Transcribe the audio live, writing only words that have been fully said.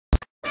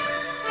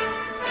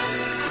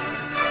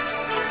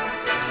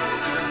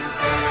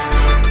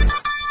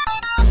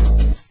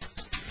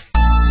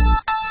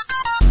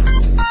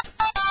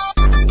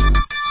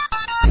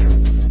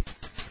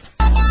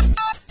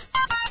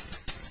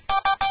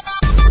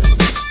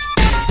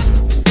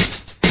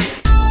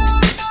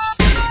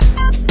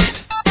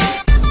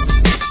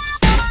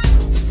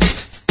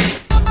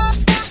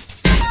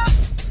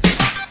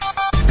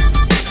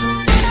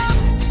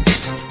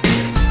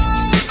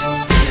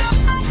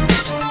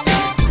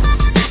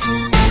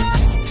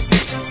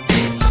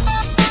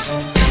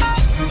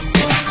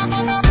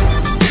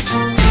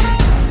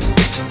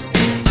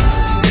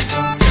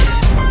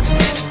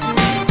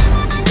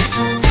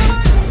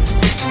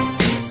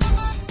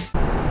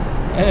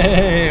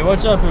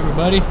What's up,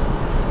 everybody?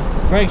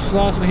 Frankie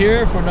Slawson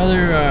here for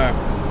another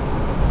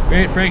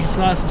great Frankie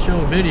Slawson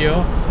Show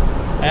video.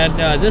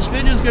 And this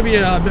video is going to be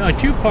a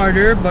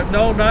two-parter, but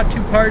no, not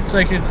two parts.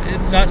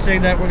 Not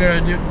saying that we're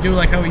going to do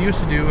like how we used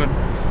to do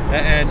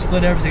and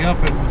split everything up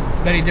in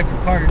many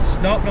different parts.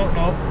 No.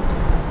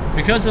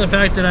 Because of the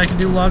fact that I can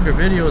do longer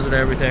videos and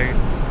everything,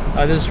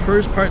 this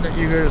first part that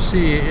you're going to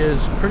see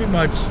is pretty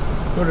much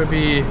going to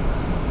be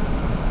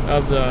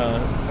of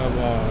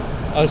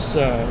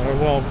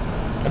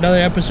another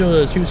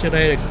episode of the Tuesday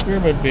Night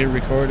Experiment being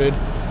recorded,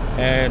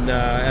 and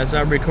as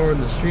I'm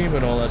recording the stream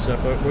and all that stuff,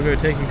 but we're going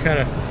to take you kind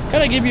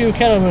of give you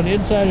kind of an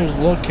insider's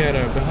look, kind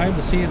of behind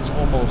the scenes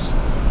almost,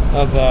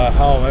 of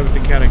how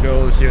everything kind of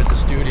goes here at the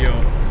studio.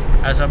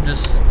 As I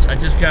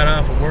just got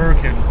off of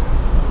work, and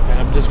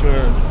I'm just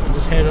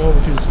heading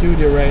over to the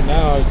studio right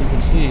now, as you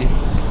can see.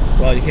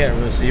 Well, you can't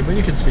really see, but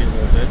you can see a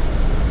little bit.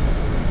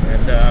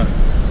 And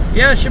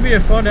yeah, it should be a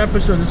fun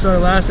episode. This is our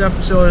last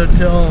episode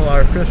until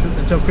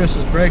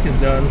Christmas break is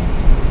done,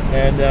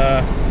 and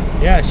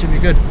yeah, it should be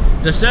good.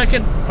 The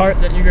second part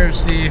that you're going to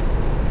see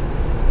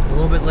a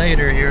little bit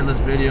later here in this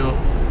video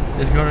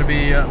is going to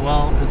be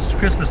well, it's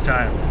Christmas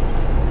time,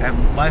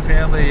 and my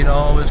family, you know,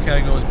 always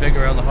kind of goes big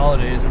around the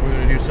holidays, and we're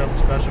going to do something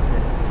special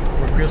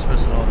for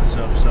Christmas and all this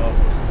stuff. So,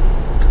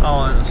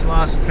 call it a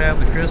Slawson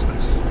family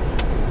Christmas.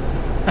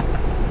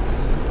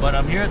 But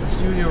I'm here at the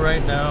studio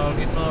right now,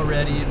 getting all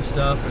ready and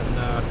stuff,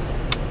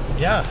 and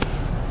yeah.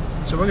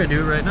 So we're gonna do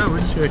it right now. We're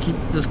just gonna keep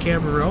this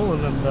camera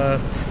rolling and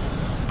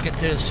get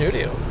to the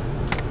studio,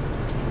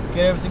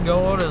 get everything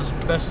going as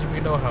best as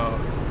we know how.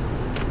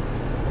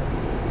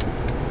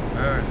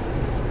 All right.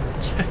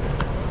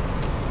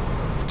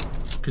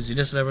 Because you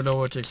just never know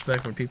what to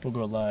expect when people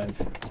go live.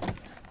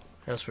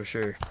 That's for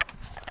sure.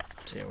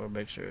 So yeah, we'll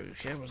make sure the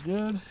camera's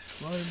good,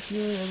 lighting's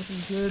good,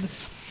 everything's good.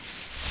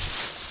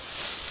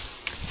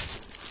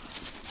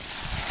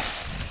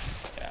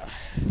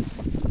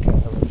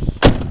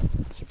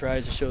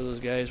 Surprised to show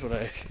those guys when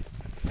I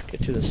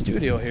get to the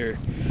studio here.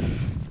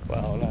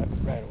 Well, not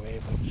right away,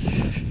 but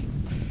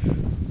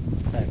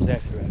not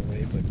exactly right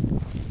away, but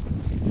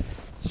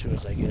as soon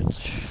as I get to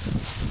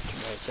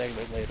my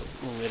segment later,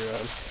 a little later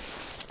on,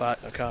 bought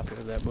a copy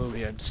of that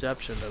movie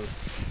Inception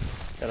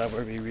that I'm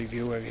going to be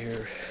reviewing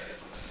here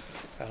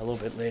a little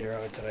bit later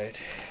on tonight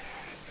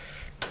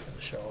on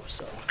the show.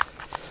 So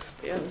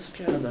yeah, this is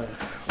kind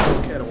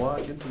of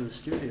walk into the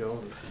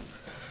studio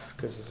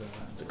because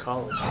it's a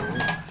college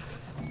here.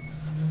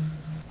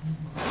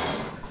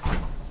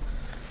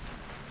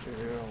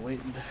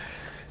 Waiting.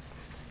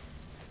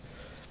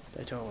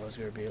 I told him I was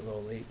going to be a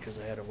little late because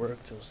I had to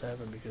work till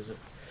 7 because of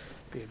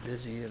being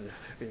busy and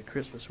being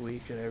Christmas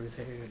week and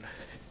everything. And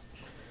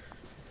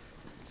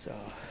so,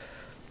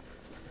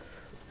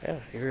 yeah,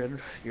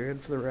 you're in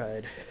for the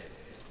ride.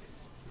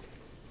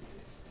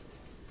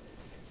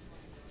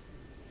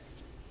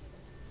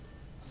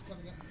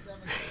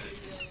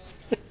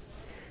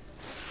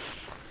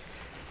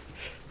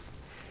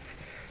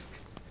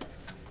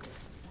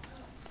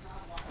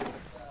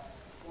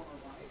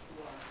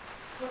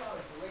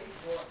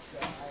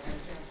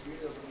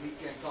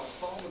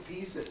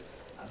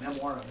 A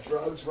memoir of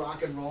drugs,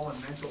 rock and roll,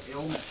 and mental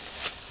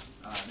illness.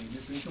 They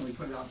just recently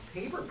put it on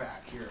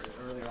paperback here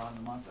earlier on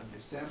the month of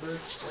December.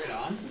 Right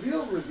on.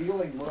 Real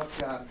revealing look,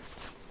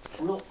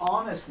 real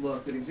honest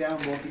look that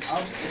examined both the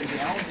ups and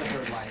downs of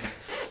her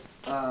life.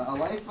 A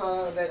life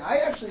that I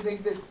actually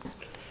think that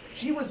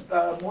she was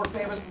more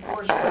famous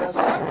before she was.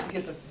 I didn't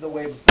get the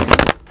wave of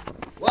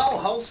fame. Well,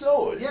 how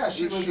so? Yeah,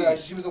 she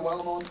was a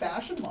well-known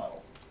fashion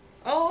model.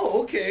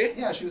 Oh, okay.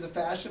 Yeah, she was a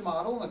fashion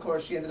model, and of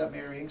course she ended up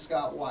marrying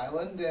Scott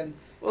Weiland, and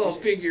well,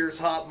 figures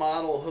hot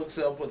model hooks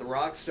up with a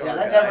rock star. Yeah,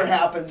 that guy. never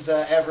happens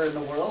ever in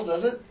the world,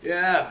 does it?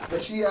 Yeah.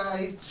 But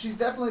she's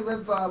definitely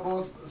lived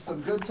both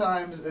some good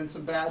times and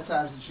some bad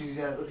times, and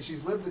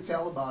she's lived to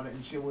tell about it.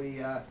 And she'll be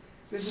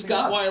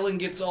Scott Weiland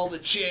gets all the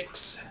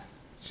chicks.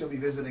 She'll be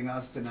visiting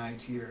us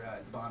tonight here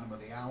at the bottom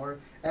of the hour.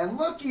 And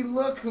look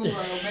who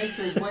makes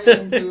his way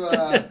into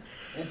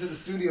the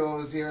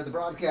studios here at the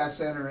broadcast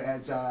center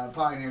at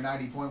Pioneer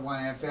 90.1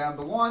 FM.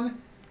 The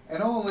one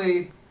and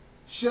only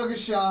Sugar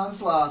Sean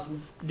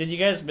Slawson. Did you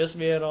guys miss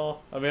me at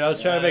all? I mean, I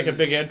was trying to make a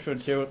big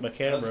entrance here with my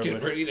camera. Let's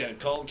get ready to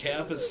call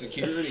campus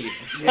security.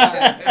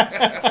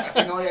 Yeah,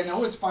 I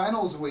know it's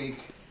finals week.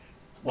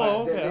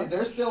 But well,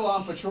 they're still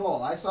on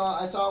patrol. I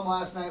saw them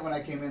last night when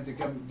I came in to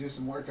come do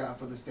some workout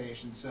for the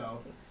station.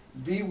 So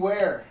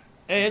beware.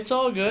 Hey, it's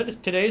all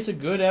good. Today's a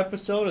good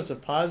episode. It's a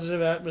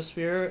positive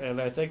atmosphere,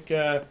 and I think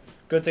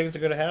good things are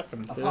going to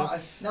happen.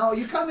 Now,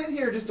 you come in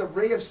here just a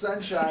ray of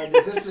sunshine.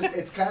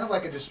 It's kind of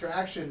like a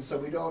distraction, so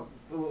we're going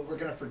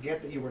to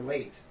forget that you were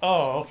late.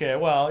 Oh, okay.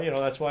 Well,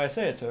 that's why I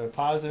say it's a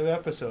positive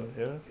episode.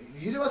 Yeah.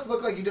 You must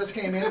look like you just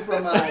came in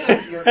from. I'm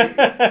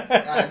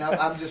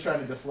just trying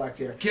to deflect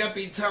here. Can't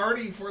be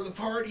tardy for the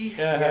party.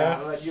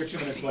 Yeah, you're 2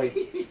 minutes late.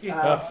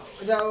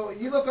 No,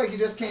 you look like you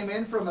just came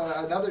in from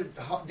another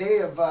day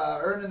of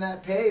earning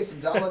that pay.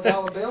 Some dollar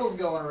bills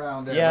going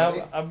around there. Yeah,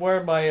 buddy. I'm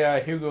wearing my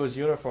Hugo's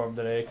uniform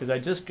today because I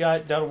just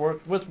got done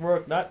with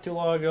work not too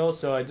long ago,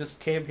 so I just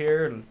came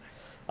here and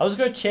I was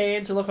going to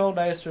change to look all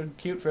nice and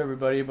cute for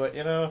everybody, but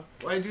you know.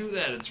 Why do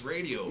that? It's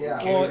radio.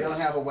 Yeah, Well, we don't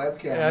have a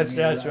webcam. Yeah,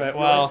 that's right.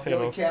 Well, the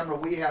only camera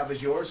we have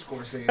is yours,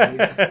 Scorsese.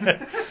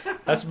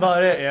 That's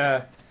about it.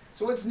 Yeah.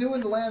 So what's new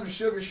in the land of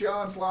Sugar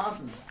Shaw and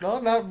Slawson? No,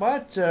 not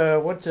much.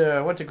 Went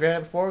to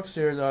Grand Forks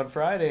here on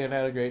Friday and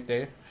had a great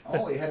day.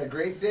 Oh, you had a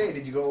great day.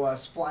 Did you go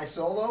fly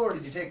solo, or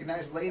did you take a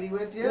nice lady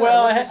with you?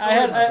 Well, I What's the story,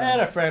 my friend? had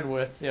a friend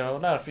with, you know,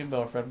 not a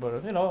female friend, but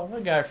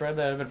a guy friend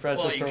that I've been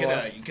friends with for a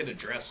while. You could have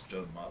dressed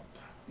him up.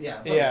 Yeah,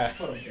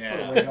 put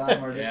Yeah. a wig on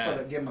him, or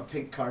just give him a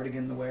pink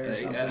cardigan to wear or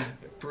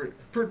something.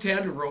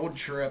 Pretend a road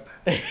trip.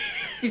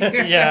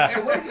 Yeah.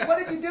 So what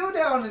did you do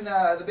down in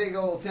the big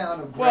old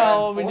town of Grand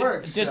Well,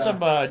 Forks? we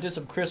did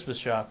some Christmas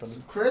shopping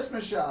Some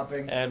Christmas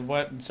shopping. and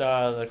went and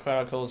saw the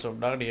Chronicles of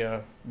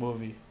Narnia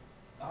movie.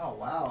 Oh,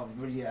 wow.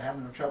 Were you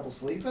having trouble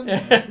sleeping?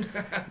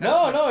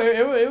 No,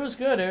 it was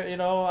good.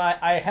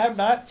 I have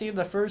not seen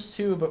the first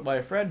two, but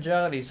my friend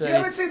John, he said You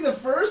haven't seen the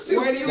first two?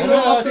 Why do you No, go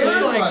up no, there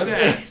no, like one?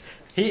 that?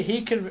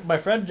 my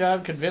friend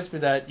John convinced me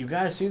that you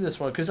got to see this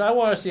one because I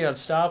want to see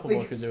Unstoppable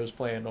because it was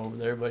playing over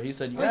there. But he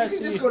said you Well, got you to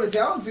can see. just go to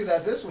town and see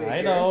that this week.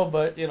 I know,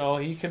 but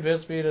he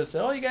convinced me to say,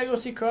 "Oh, you got to go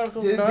see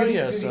Chronicles Did, of did, he,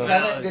 Narnia." did,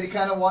 so. he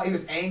kind of want? He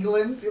was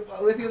angling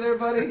with you there,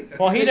 buddy.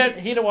 Well, he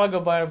didn't want to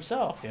go by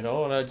himself, and I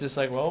was just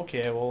like, well,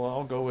 okay, well,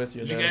 I'll go with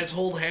you. Did then. you guys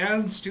hold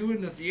hands too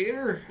in the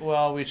theater?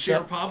 Well, we Share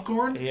shut.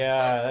 popcorn?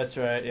 Yeah, that's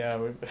right. Yeah.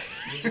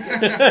 Did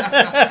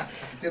I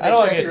they don't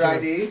wanna check get your too-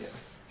 ID?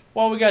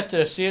 Well, we got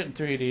to see it in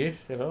 3D,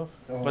 Oh,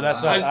 but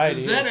that's wow. not ID.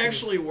 Does that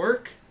actually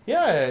work?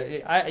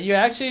 Yeah, you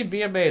actually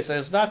be amazed.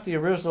 It's not the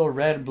original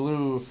red,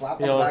 blue, Slap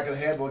on the back of the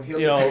head. Well, he'll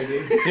you know,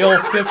 do the old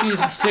 50s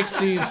and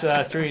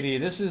 60s 3D.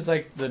 This is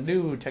like the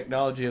new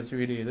technology of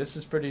 3D. This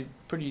is pretty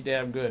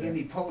damn good. In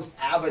the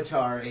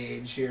post-Avatar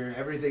age here,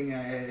 everything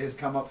has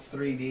come up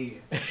 3D.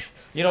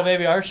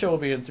 Maybe our show will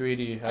be in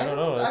 3D. I don't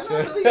know. That's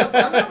I'm good.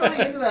 not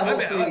really into that whole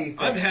 3D thing.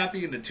 I'm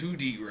happy in the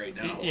 2D right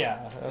now.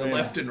 Yeah. The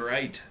left and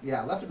right.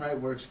 Yeah, left and right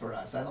works for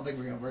us. I don't think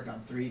we're going to work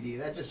on 3D.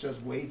 That just shows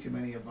way too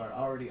many of our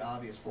already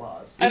obvious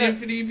flaws. And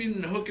if it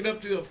even hook it up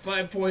to a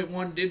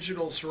 5.1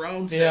 digital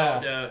surround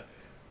sound,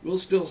 we'll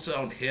still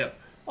sound hip.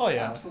 Oh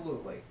yeah.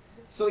 Absolutely.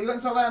 So you went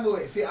and saw that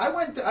movie. See, I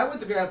went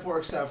to Grand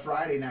Forks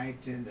Friday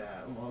night, and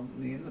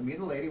me and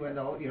the lady went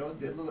out. Did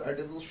a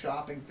little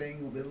shopping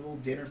thing, did a little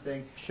dinner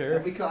thing. Sure.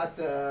 And we caught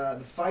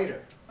The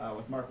Fighter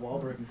with Mark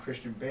Wahlberg and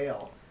Christian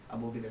Bale, a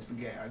movie that's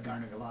been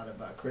garnering a lot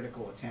of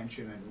critical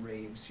attention and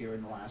raves here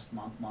in the last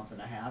month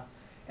and a half.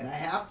 And I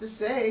have to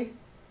say,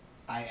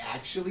 I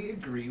actually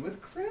agree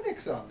with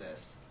critics on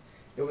this.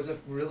 It was a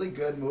really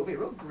good movie, a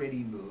real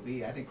gritty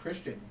movie. I think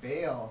Christian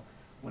Bale,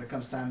 when it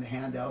comes time to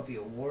hand out the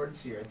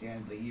awards here at the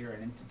end of the year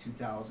and into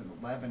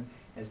 2011,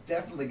 has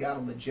definitely got a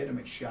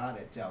legitimate shot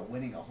at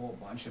winning a whole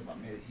bunch of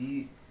them.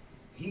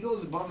 He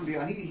goes above and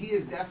beyond. He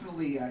is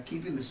definitely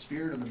keeping the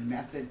spirit of the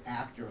method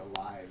actor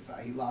alive.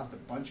 He lost a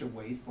bunch of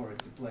weight for it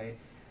to play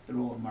the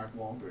role of Mark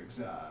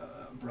Wahlberg's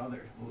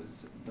brother, who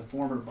was the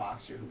former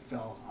boxer who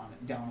fell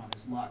down on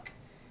his luck.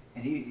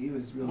 And he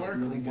was really, Mark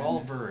really good.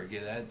 Wahlberg,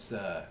 that's...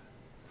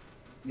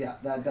 Yeah,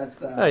 that's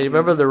the... Hey, you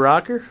remember the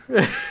Rocker?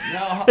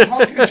 Now,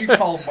 how could you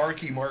call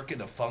Marky Mark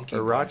and a funky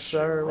A rock bunch?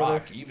 star or Rock,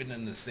 whatever? even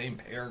in the same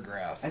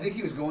paragraph. I think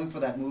he was going for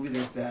that movie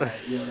that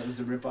that was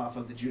the ripoff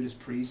of the Judas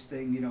Priest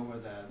thing, where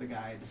the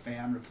guy, the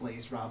fan,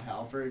 replaced Rob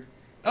Halford.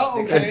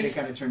 Oh, They okay.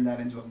 kind of turned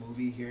that into a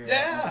movie here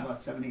about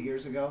 7-8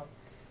 years ago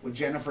with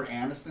Jennifer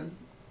Aniston.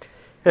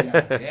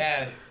 Yeah,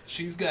 Yeah,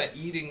 she's got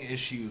eating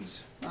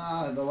issues.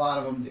 a lot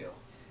of them do.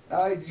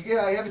 Did you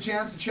have a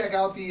chance to check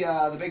out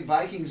the big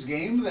Vikings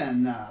game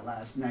then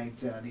last night?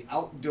 The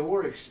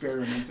outdoor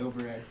experiment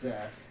over at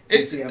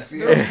CCF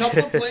Field. There's a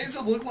couple of plays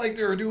that looked like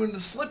they were doing the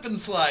slip and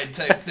slide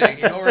type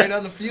thing, right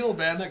on the field,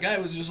 man. That guy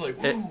was just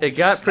like, woo, It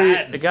got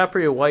sliding.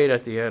 pretty white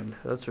at the end.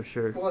 That's for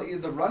sure. Well,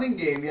 the running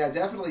game,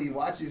 definitely. You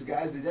watch these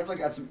guys; they definitely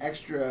got some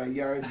extra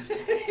yards.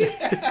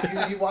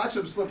 You watch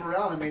them slip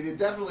around. I mean,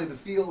 the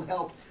field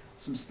helped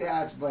some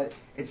stats, but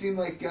it seemed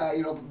like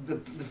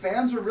the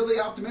fans were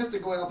really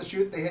optimistic going out to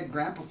shoot. They had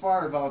Grandpa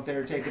Favre out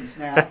there taking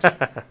snaps.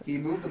 He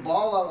moved the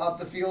ball up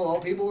the field. Oh,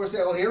 people were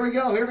saying, "Well, here we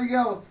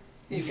go."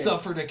 He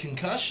suffered a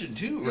concussion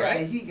too, Yeah,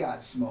 right? he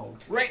got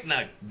smoked. Right in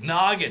the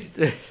noggin.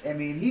 I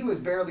mean, he was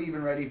barely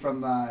even ready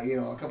from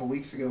a couple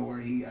weeks ago where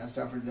he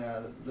suffered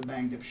the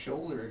banged up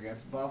shoulder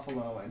against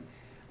Buffalo,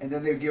 and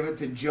then they give it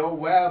to Joe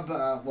Webb.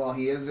 Well,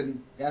 he is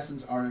in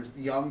essence our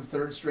young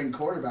third string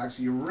quarterback,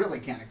 so you really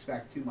can't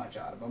expect too much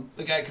out of him.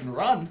 The guy can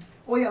run.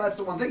 Well, yeah, that's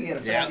the one thing.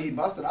 He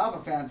busted off a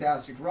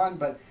fantastic run,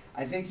 but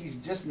I think he's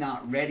just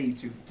not ready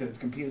to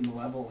compete in the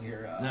level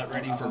here. Not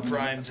ready for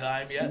prime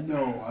time yet.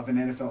 No, of an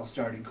NFL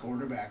starting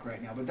quarterback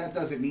right now. But that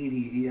doesn't mean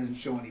he doesn't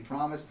show any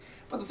promise.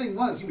 But the thing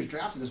was, he was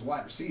drafted as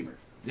wide receiver.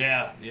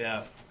 Yeah.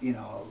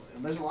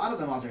 There's a lot of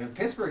them out there.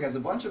 Pittsburgh has a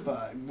bunch of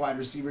wide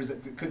receivers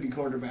that could be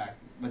quarterback.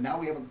 But now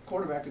we have a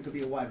quarterback that could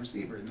be a wide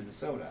receiver in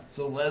Minnesota.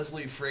 So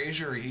Leslie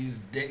Frazier, he's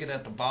digging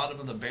at the bottom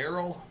of the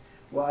barrel.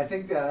 Well, I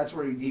think that's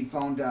where he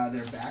found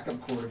their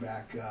backup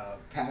quarterback,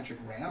 Patrick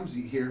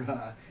Ramsey, here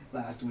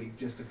last week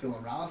just to fill a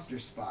roster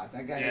spot.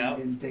 That guy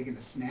hadn't taken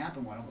a snap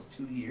in almost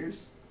 2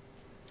 years.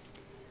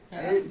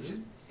 Yeah.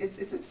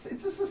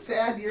 It's just a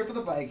sad year for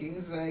the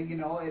Vikings. You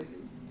know,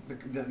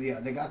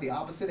 they got the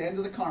opposite end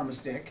of the karma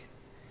stick.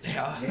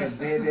 Yeah.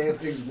 They had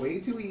things way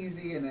too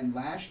easy, and then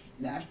last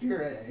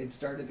year it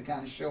started to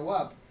kind of show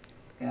up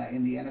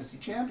in the NFC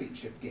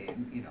Championship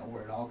game, you know,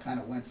 where it all kind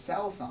of went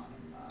south on them.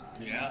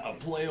 Yeah, a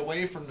play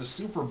away from the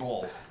Super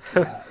Bowl.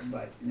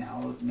 But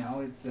now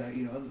it's,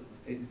 you know,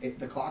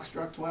 the clock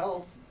struck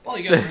 12. Well,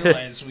 you got to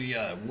realize we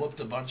whooped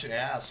a bunch of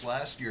ass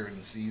last year in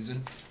the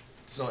season.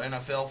 So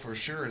NFL for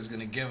sure is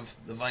going to give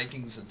the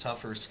Vikings a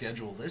tougher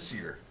schedule this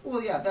year.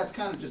 Well, yeah, that's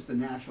kind of just the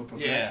natural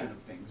progression of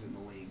things in the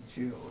league,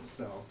 too.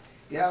 So,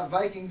 yeah,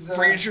 Vikings...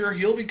 Frazier,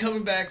 he'll be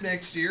coming back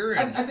next year.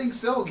 I think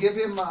so. Give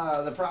him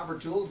the proper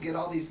tools, get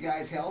all these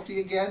guys healthy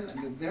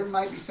again. There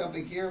might be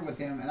something here with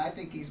him, and I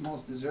think he's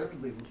most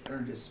deservedly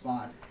earned his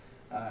spot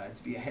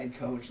to be a head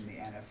coach in the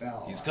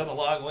NFL. He's come a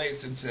long way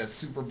since that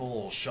Super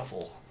Bowl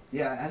shuffle.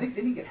 Yeah, I think,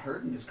 didn't he get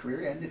hurt and his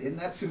career ended in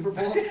that Super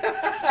Bowl?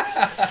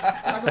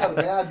 Talk about a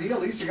bad deal.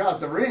 At least you got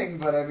the ring,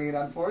 but I mean,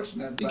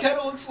 unfortunate. He kind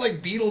of looks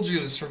like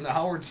Beetlejuice from the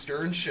Howard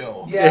Stern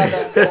show.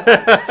 Yeah,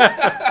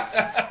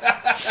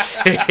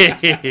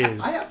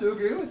 I have to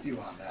agree with you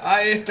on that.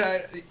 I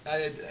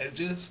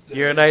just...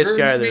 You're a nice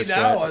guy there, now.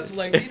 Scott. I was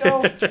like, you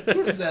know,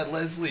 who does that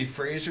Leslie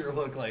Frazier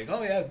look like?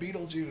 Oh, yeah,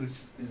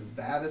 Beetlejuice. As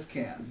bad as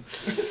can.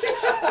 We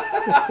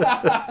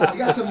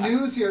got some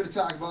news here to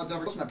talk about. Don't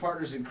forget my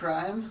partners in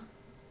crime.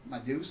 My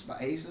deuce, my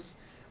aces.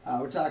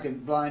 We're talking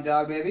Blind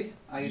Dog, baby.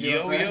 How you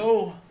doing, friend?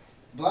 Yo.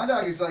 Blind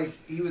Dog is like,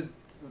 he was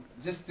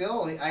just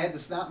still, I had to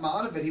snap him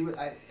out of it.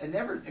 I had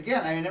never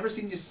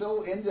seen you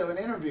so into an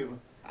interview.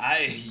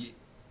 I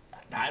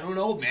don't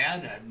know,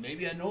 man.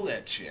 Maybe I know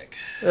that chick.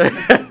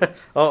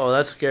 Oh,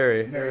 that's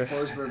scary. Mary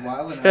Forsberg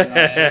Weiland,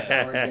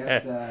 our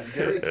guest.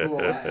 Very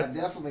cool. I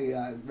definitely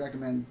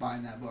recommend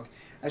buying that book.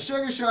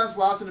 Sugar Sean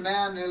Slawson, a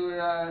man who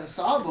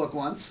saw a book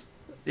once.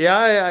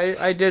 Yeah,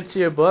 I did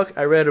see a book.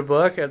 I read a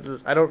book,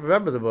 and I don't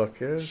remember the book.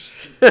 Yeah.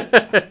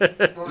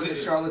 What was it,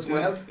 Charlotte's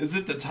Web? Is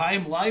it the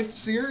Time Life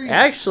series?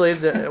 Actually,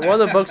 one of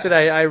the books that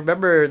I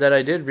remember that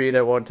I did read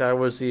at one time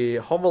was the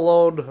Home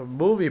Alone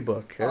movie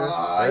book.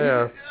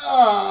 Yeah.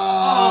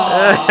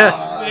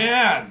 Oh,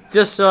 man.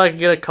 Just so I can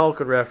get a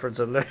Culkin reference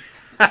in there.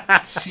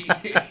 I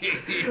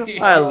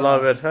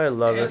love it. I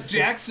love it. If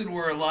Jackson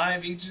were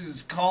alive, he'd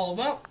just call him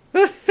up.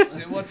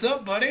 Say, what's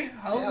up, buddy?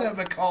 How's that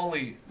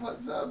Macaulay?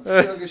 What's up,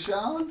 Sugar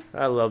Sean?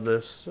 I love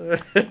this.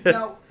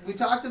 Now, we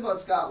talked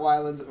about Scott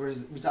Weiland,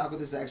 we talked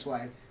with his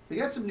ex-wife. We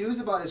got some news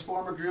about his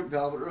former group,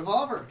 Velvet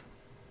Revolver.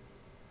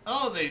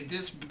 Oh, they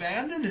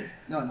disbanded?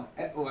 No.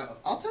 Well,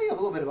 I'll tell you a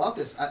little bit about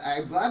this.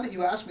 I'm glad that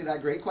you asked me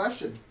that great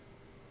question.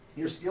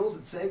 Your skills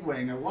at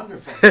segueing are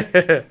wonderful.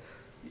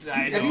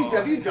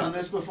 Have you done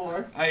this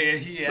before?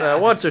 Yeah.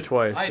 Once or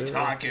twice. I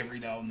talk every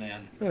now and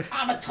then.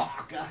 I'm a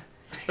talker.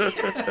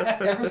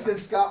 Ever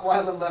since Scott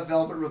Weiland left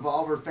Velvet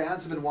Revolver,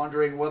 fans have been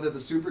wondering whether the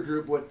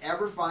supergroup would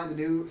ever find a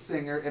new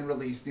singer and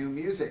release new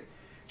music.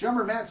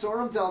 Drummer Matt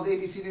Sorum tells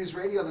ABC News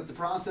Radio that the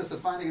process of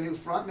finding a new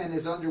frontman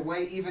is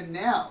underway even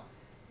now.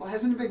 Well,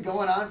 hasn't it been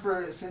going on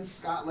since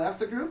Scott left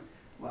the group?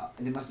 Well,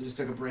 they must have just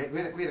took a break.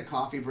 We had a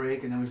coffee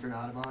break, and then we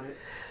forgot about it.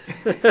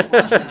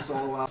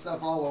 Solo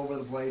stuff all over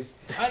the place.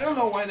 I don't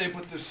know why they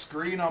put this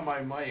screen on my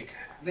mic.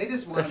 They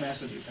just want to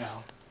mess with you,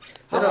 pal.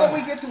 How about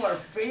we get to our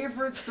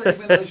favorite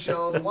segment of the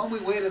show, the one we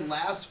waited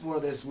last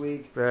for this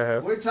week.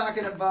 We're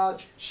talking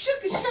about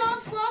Sugar Sean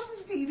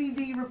Slawson's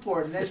DVD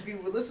report. And if you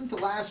listened to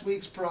last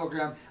week's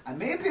program, I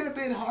may have been a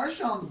bit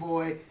harsh on the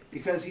boy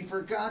because he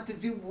forgot to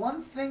do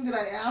one thing that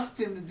I asked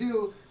him to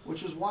do,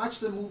 which was watch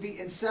the movie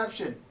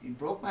Inception. You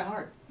broke my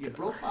heart. You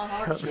broke my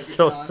heart, Sugar I'm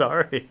so Sean.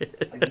 Sorry.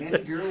 Like many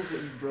girls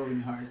that you've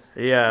broken hearts.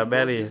 Yeah,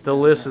 many. The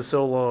list is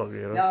so long,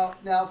 you know.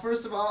 Now,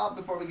 first of all,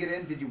 before we get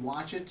in, did you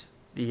watch it?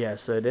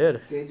 Yes, I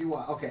did. Did you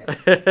watch? Okay,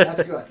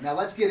 that's good. Now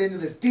let's get into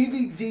this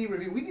DVD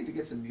review. We need to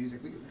get some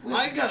music.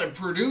 I gotta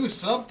produce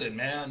something,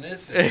 man.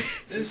 This is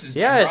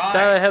yeah, dry. I thought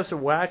I'd have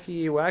some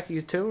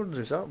wacky tunes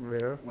or something, you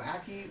know.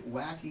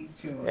 Wacky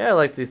tunes. Yeah,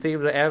 like the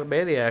theme of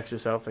Animaniacs or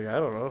something. I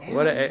don't know.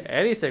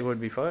 Anything would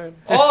be fine.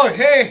 Oh,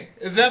 hey,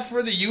 is that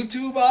for the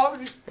YouTube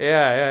album?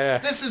 Yeah.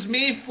 This is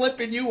me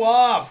flipping you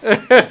off.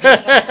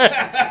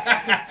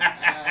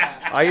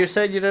 Are you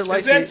saying you didn't like?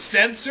 Is that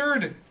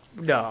censored?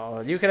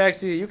 No, you can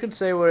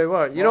say what you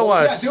want. You don't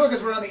want to. Yeah, do it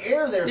because we're on the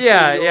air there.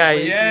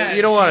 Yeah,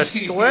 you don't want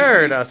to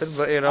swear or nothing,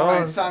 but you know. All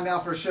right, it's time now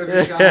for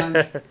Sugar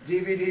Sean's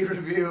DVD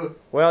review.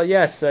 Well,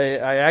 yes,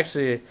 I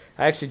actually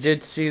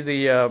did see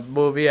the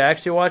movie. I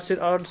actually watched it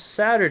on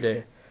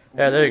Saturday.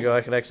 Yeah, there you go.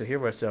 I can actually hear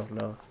myself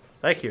now.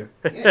 Thank you.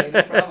 Yeah,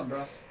 no problem,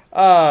 bro.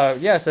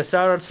 Yes, I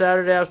saw it on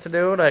Saturday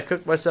afternoon. I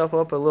cooked myself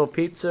up a little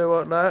pizza and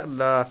whatnot,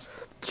 and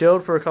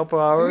chilled for a couple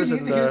Do hours. we need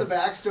And to hear the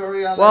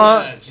backstory on well,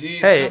 that? Jeez,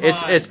 hey,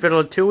 come it's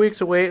been 2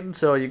 weeks of waiting,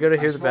 so you got to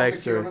hear the I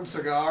smoked a backstory. Cuban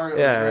cigar. It was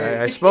Yeah,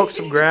 great. I smoked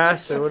some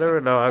grass or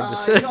whatever. No, I'm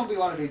just You don't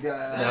want to be.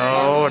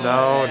 no,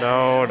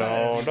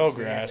 no Say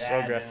grass,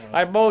 that no grass. now.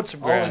 I mowed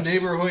some All grass. the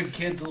neighborhood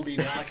kids will be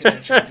knocking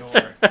at your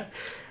door.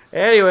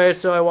 Anyway,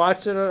 so I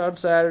watched it on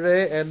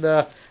Saturday, and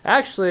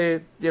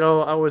actually,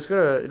 I was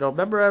gonna,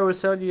 remember I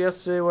was telling you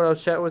yesterday when I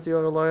was chatting with you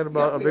on the line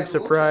about Yeah, a we big had a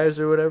little surprise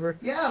or whatever.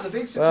 Yeah, the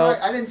big Well- surprise.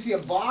 I didn't see a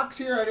box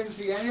here. I didn't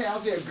see anything. I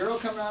don't see a girl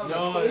coming out of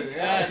No, a cake.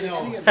 yeah, I didn't see no.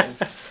 any of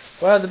this.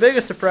 Well, the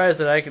biggest surprise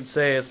that I can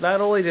say is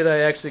not only did I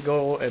actually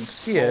go and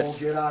see it, Oh,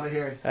 get out of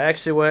here. I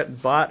actually went and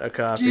bought a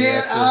copy.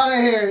 Get actually. out of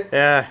here.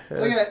 Yeah.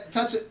 Look at it.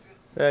 Touch it.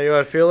 Yeah, you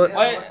want to feel it?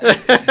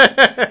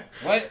 What?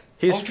 What?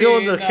 He's Okay,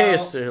 feeling the now,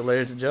 case, there,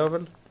 ladies and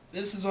gentlemen.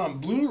 This is on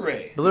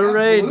Blu-ray.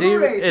 Blu-ray,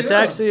 Blu-ray, it's too.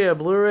 actually a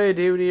Blu-ray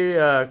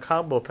DVD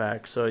combo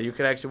pack, so you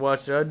can actually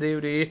watch it on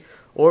DVD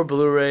or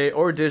Blu-ray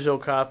or digital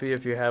copy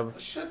if you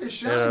have. Sugar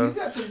Sean, you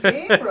got some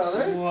game,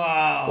 brother.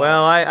 Wow.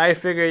 Well, I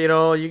figure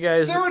you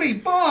guys.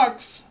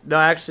 $30. No,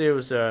 actually it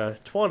was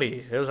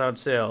 20. It was on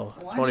sale.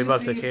 Why'd $20 you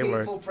at say you paid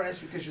Kmart. full price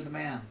because you're the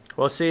man?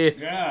 Well, see,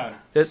 Yeah.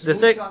 the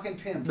Smooth thing talking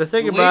pimp. the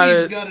thing The about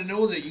ladies it. got to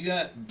know that you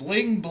got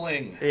bling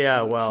bling.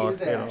 Yeah, well,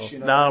 His ass, you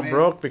know now what I I'm mean?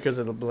 broke because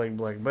of the bling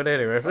bling. But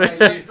anyway. All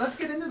right, let's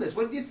get into this.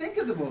 What did you think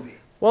of the movie?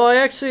 Well, I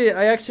actually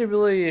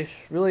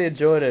really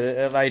enjoyed it,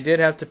 and I did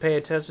have to pay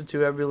attention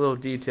to every little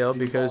detail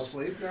Did you fall because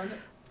asleep during it?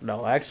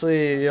 no,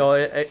 actually,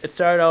 it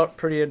started out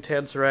pretty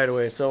intense right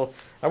away. So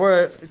I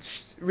want to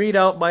read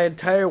out my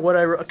entire what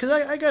I wrote because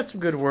I got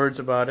some good words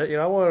about it.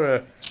 I want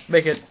to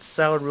make it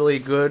sound really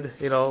good.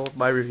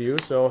 My review.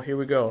 So here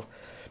we go.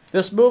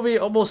 This movie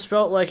almost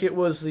felt like it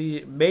was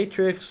the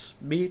Matrix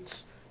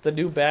meets the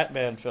new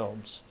Batman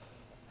films,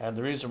 and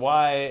the reason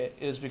why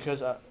is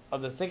because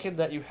of the thinking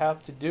that you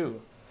have to do.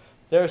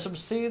 There are some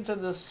scenes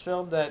in this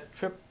film that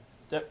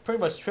pretty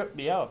much tripped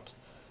me out.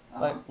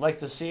 Like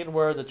the scene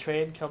where the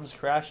train comes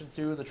crashing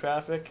through the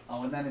traffic. Oh,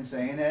 isn't that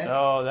insane, eh?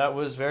 Oh, that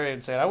was very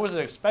insane. I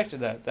wasn't expecting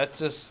that. That's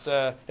just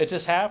it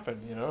just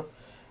happened,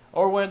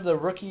 Or when the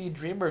rookie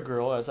dreamer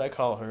girl, as I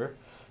call her,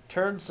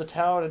 turns the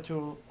town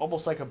into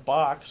almost like a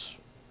box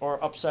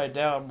or upside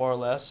down, more or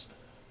less,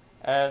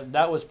 and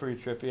that was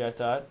pretty trippy, I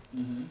thought.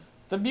 Mm-hmm.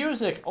 The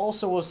music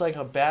also was like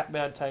a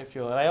Batman type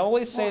feel, and I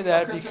only say Well,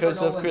 that Christopher because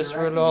of Nolan Christopher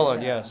directed it,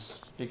 Nolan. yeah. Yes,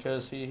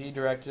 because he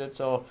directed it.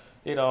 So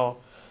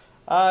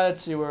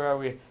let's see, where are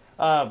we?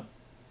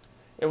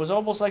 It was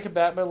almost like a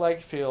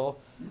Batman-like feel.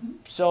 Mm-hmm.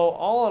 So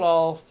all in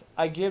all,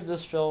 I give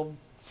this film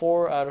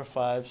 4 out of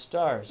 5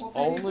 stars.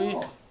 Well, there you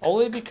go.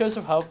 Only because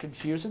of how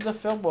confusing the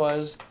film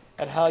was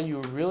and how you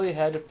really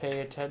had to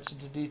pay attention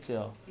to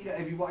detail.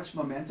 Have you watched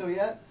Memento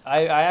yet?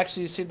 I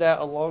actually seen that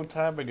a long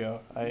time ago.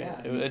 Yeah.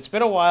 It's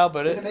been a while,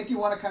 but Did it make you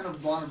want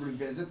to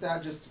revisit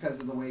that just because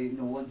of the way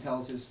Nolan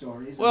tells his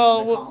stories? Well,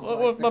 and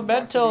with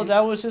Memento, complexities? that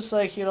was just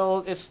like,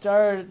 it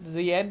started,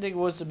 the ending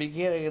was the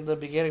beginning, and the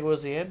beginning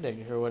was the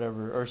ending, or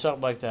whatever, or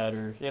something like that,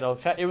 or,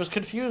 it was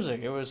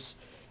confusing. It was,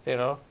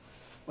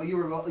 Well,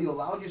 you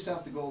allowed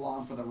yourself to go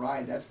along for the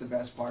ride. That's the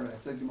best part of it.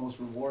 It's like the most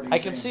rewarding I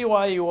can see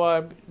why you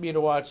want me to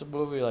watch a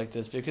movie like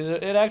this, because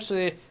it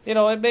actually,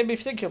 it made me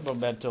think of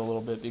Memento a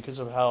little bit because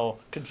of how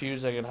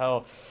confusing and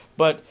how,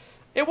 but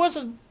it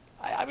wasn't,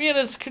 I mean,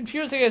 as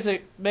confusing as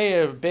it may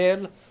have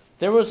been,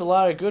 there was a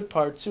lot of good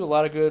parts too, a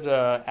lot of good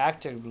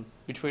acting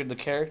between the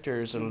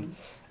characters, and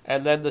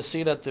then the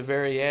scene at the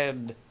very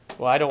end.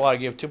 Well, I don't want to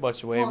give too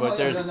much away, but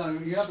there's no,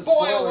 you have the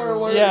Spoiler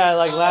alert. yeah,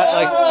 like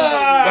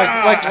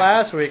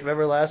last week.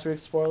 Remember last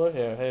week's spoiler?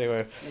 Yeah.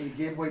 Anyway. Yeah, you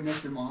gave away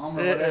Mr. Mom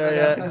or Yeah, whatever.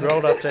 yeah,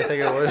 grown ups, I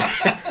think it was.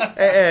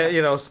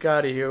 and,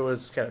 Scotty here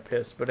was kind of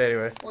pissed, but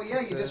anyway. Well,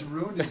 yeah, you just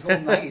ruined his whole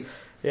night.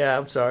 Yeah,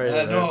 I'm sorry.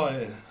 No,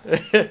 I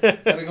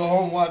gotta go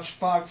home and watch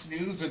Fox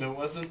News, and it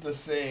wasn't the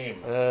same.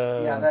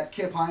 Yeah, that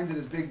Kip Hines and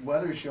his big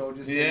weather show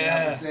just didn't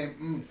have the same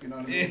oomph, you know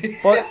what I mean?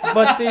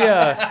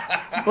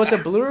 but the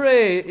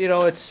Blu-ray,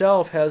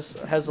 itself has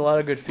a lot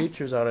of good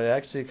features on it. It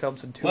actually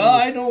comes in 2. Well,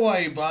 I know why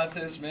you bought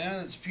this,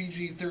 man. It's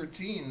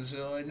PG-13,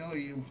 so I know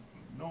you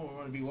don't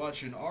want to be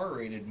watching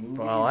R-rated movies.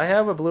 Well, I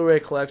have a Blu-ray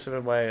collection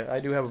I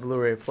do have a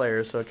Blu-ray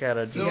player, so it kind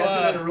of. He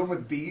has it in a room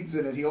with beads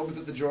in it. He opens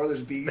up the drawer,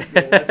 there's beads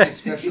there. That's his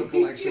special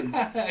collection.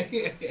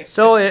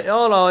 So,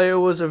 all in all, it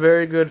was a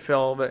very good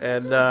film,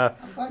 and,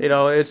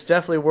 it's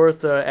definitely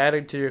worth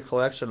adding to your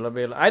collection. I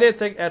mean, I didn't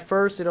think, at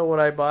first, when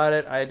I bought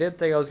it, I didn't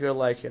think I was going to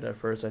like it at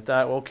first. I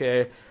thought,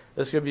 okay,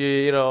 this could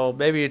be,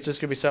 maybe it's just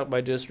going to be something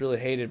I just really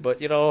hated.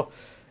 But,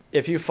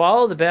 if you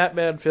follow the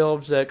Batman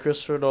films that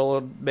Christopher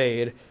Nolan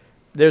made,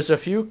 there's a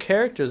few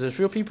characters, there's a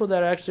few people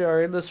that actually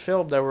are in this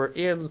film that were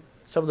in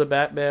some of the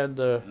Batman,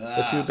 the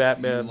 2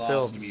 Batman you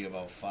films. lost me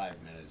about 5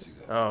 minutes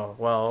ago. Oh,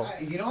 well.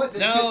 You know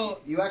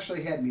what? You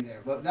actually had me there.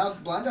 But now,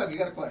 Blind Dog, you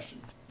got a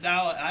question.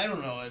 Now, I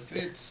don't know if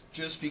it's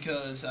just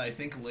because I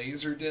think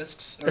laser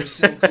discs are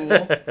still cool.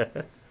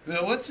 But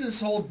what's this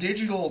whole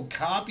digital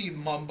copy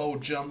mumbo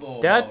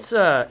jumbo about? That's,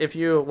 if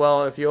you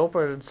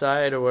open it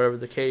inside or whatever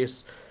the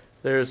case,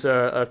 there's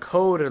a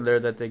code in there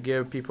that they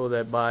give people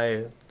that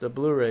buy the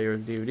Blu-ray or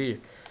DVD.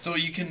 So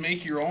you can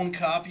make your own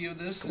copy of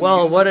this? And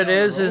Well, use what it it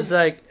down the is road?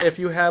 like if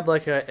you have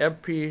like a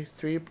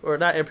MP3 or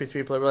not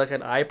MP3 player, but like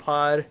an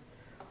iPod,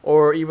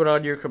 or even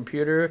on your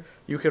computer,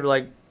 you can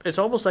like it's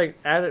almost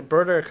like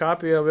burn a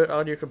copy of it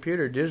on your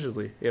computer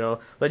digitally.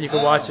 Then you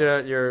can watch it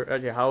at your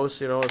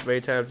house. As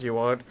many times as you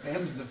want.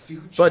 Them's the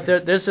future. But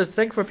there's a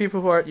thing for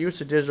people who aren't used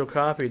to digital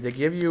copy. They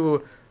give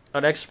you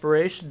an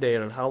expiration date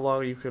on how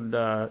long you can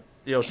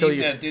keep till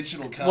you. that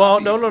digital copy. Well,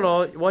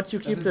 no. Once you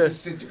keep Does it the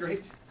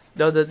disintegrate?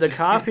 the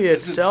copy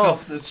Does it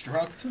itself.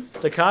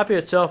 self-destruct? The copy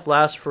itself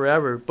lasts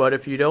forever, but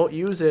if you don't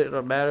use it in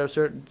a matter of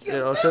certain,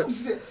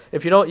 Use it.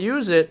 if you don't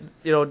use it,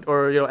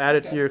 or add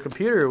it to your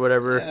computer or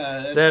whatever,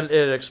 Yeah, then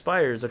it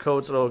expires. The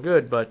code's no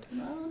good, but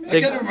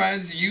That kind of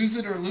reminds you, use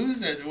it or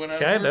lose it. When I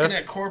was Kinda. working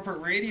at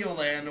Corporate Radio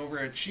Land over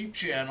at Cheap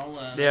Channel,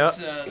 Yeah.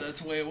 that's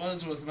the way it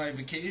was with my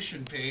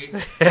vacation pay.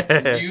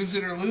 Use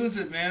it or lose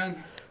it,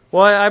 man.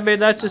 well, I mean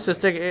that's just the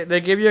thing. They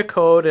give you a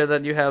code, and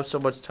then you have so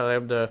much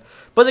time to.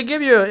 But they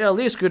give you at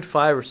least good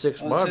 5 or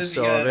 6 Well, it months. says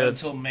So you I got mean,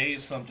 until May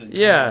something,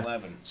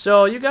 2011.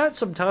 so you got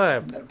some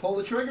time. Gotta pull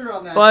the trigger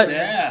on that. But- shit.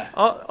 Yeah.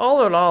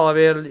 All in all, I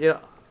mean,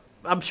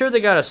 I'm sure they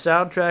got a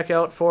soundtrack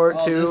out for it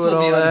Oh, too, this and will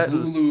all be on that.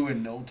 Hulu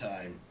in no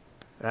time.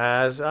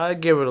 I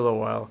give it a little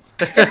while.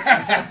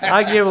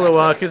 I give it a little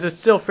while because it's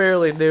still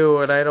fairly new,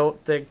 and I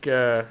don't think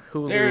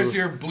Hulu. There's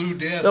your blue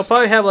They'll disc.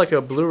 probably have like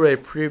a Blu-ray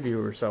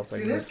preview or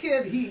something. See, this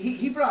kid,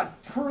 he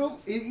brought proof.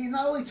 He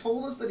not only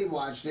told us that he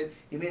watched it,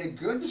 he made a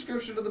good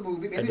description of the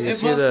movie. Made And it you It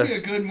see must the- be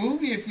a good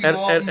movie if you and,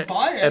 go out and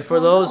buy it. and for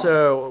Well, those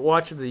no.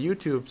 watching the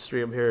YouTube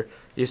stream here,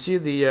 you see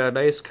the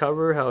nice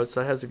cover, how it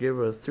has to give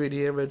a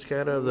 3D image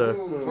kind of the.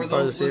 Ooh. For Or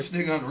those the-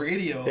 listening on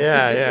radio.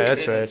 Yeah,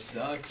 that's it right.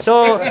 Sucks.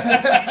 So,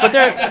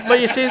 but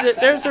you see,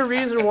 there's a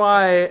reason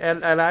why,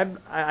 and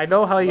I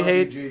know how you Love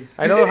hate. G.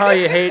 I know how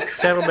you hate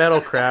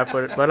sentimental crap,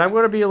 but I'm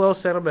going to be a little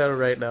sentimental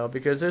right now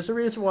because there's a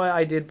reason why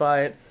I did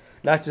buy it,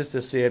 not just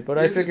to see it, but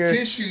Here's I figure a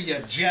tissue, you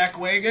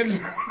jackwagon.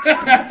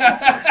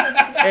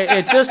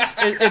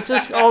 it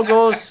just all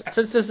goes,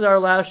 since this is our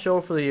last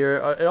show for the year,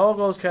 it all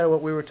goes kind of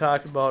what we were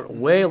talking about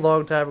way a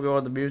long time ago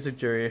on the music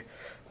journey.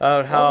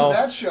 What How was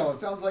that show? It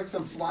sounds like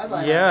some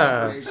fly-by-night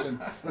Yeah. operation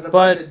with a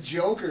But- bunch of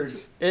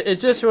jokers. it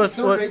just was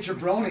Third what rate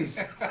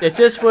jabronis. it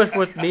just was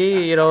with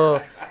me,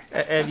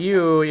 and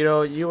you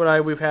and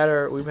I, we've had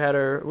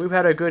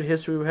a good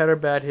history, we've had our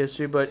bad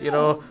history, but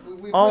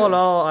We've all in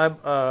lived. all, I'm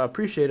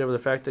appreciative of the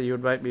fact that you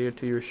invite me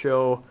to your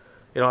show.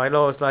 I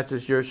know it's not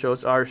just your show,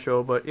 it's our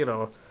show, but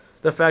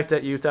the fact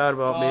that you thought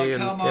about me,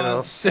 and come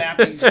on,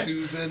 sappy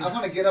Susan. I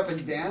want to get up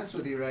and dance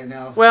with you right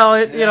now. well,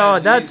 Yeah,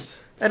 that's. geez.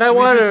 And I Should we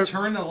want just to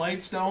turn the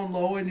lights down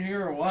low in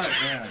here or what,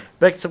 man?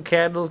 make some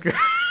candles,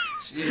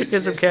 Jeez.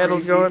 get some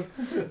candles freaky. going.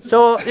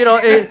 So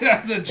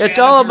The it's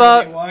all janitor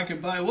about. will be walking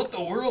by. What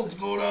the world's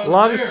going on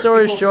Long there?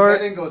 story He pulls his short,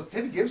 head in and goes,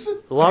 Debbie Gibson?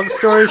 long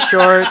story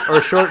short,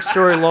 or short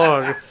story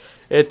long,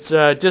 it's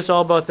just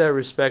all about that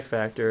respect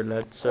factor, and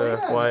that's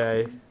Yeah. why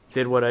I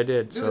did what I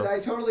did. Dude, So I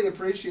totally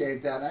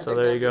appreciate that. I So think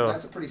there that's, you go.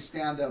 that's a pretty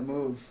stand-up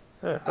move.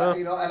 yeah, well,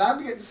 And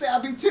I'm getting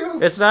sappy too.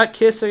 it's not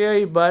kissing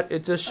any butt;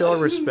 it's just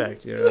showing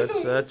respect.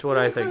 That's what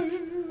I think.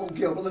 Oh,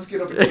 Gilbert, let's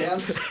get up and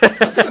dance.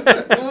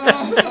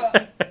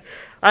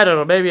 I don't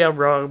know. Maybe I'm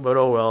wrong, but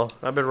oh well.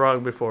 I've been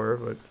wrong before,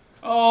 but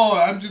Oh,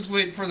 I'm just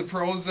waiting for the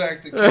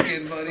Prozac to kick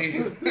in,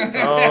 buddy.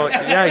 oh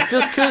yeah,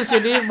 just because you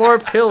need more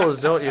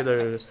pills, don't you?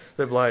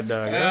 The blind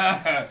dog.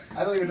 Yeah.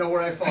 I don't even know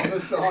where I found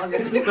this song.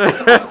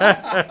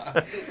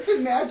 It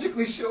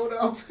magically showed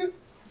up.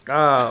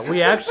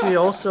 We actually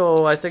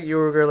also, I think you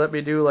were gonna let me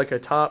do like a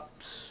top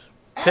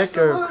pick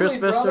Absolutely, or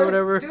Christmas brother. or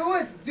whatever.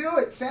 Do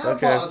it. Santa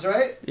Okay. Claus,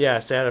 right? Yeah,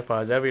 Santa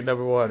Paws. That'd be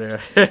number one.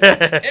 Yeah.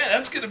 Yeah,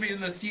 that's going to be in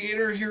the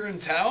theater here in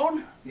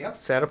town. Yep.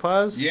 Santa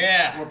Paws?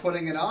 Yeah. We're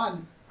putting it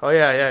on Oh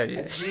yeah.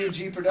 at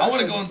G&G I Production.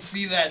 want to go and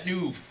see that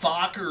new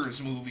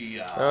Fockers movie.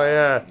 Oh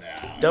yeah.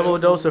 Double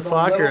dose of The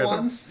Fokker. little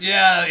ones.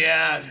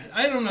 Yeah.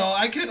 I don't know.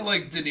 I kind of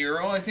like De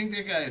Niro. I think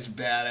that guy's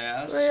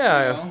badass. Oh,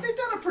 yeah. You know? They've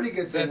done a pretty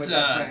good thing That, with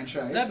that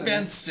franchise. that I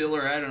Ben mean,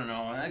 Stiller, I don't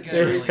know. That guy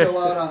jury's really, still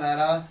out on that,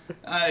 huh?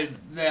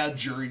 that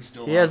jury's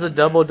still He has on a it.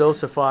 double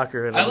dose of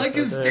Fokker. In I him. like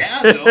his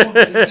dad, though.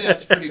 His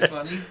dad's pretty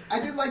funny. I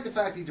did like the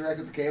fact he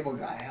directed The Cable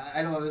Guy.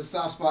 I don't know, there's a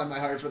soft spot in my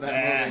heart for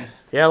that movie.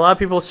 Yeah, a lot of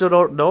people still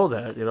don't know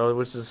that,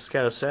 which is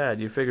kind of sad.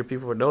 You figure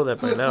people would know that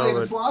by Cliff now. Clavin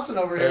But Slawson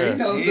over here, Yeah. he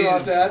knows Jeez.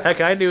 about that.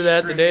 heck, I knew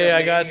that the day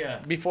I got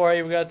Trivia. before I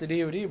even got the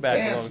DVD back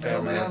Dance, a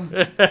long time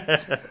man.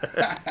 ago.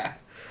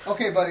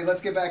 Okay, buddy,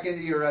 let's get back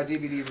into your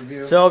DVD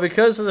review. So,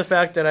 because of the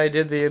fact that I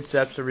did the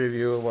Inception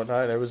review and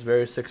whatnot, I was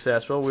very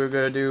successful. We're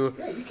going to do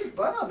yeah, you kicked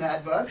butt on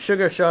that, bud.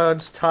 Sugar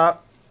Sean's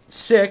top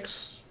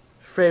 6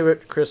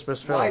 favorite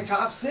Christmas films. My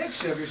top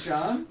 6, Sugar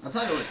Sean. I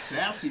thought it was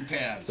Sassy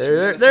Pants.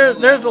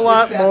 There's a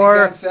lot Sassy more.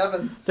 Pants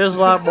 7. There's a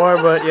lot more,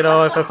 but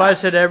if I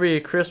said every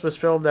Christmas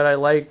film that I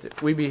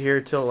liked, we'd be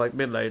here till like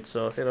midnight.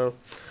 So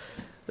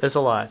there's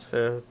a lot.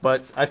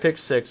 But I picked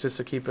 6 just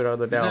to keep it on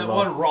the Is down that low.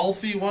 one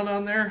Ralphie one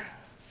on there?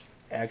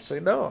 Actually,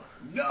 no.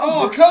 No,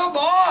 Oh, come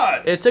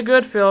on! It's a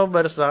good film,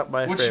 but it's not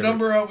my Which favorite.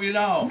 number are we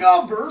now?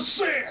 number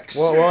 6.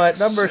 Well, at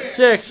number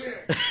 6.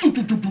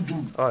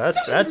 Oh,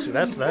 that's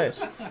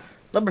nice.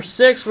 Number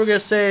 6, we're gonna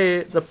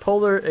say The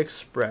Polar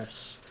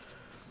Express.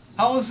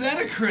 How is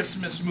that a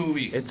Christmas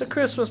movie? It's a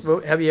Christmas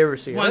movie. Have you ever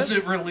seen it? Was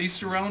it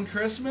released around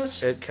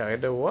Christmas? It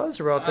kind of was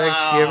around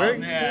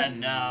Thanksgiving. Oh, man,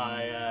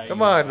 no.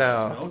 Come on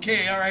now.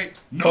 Okay, all right.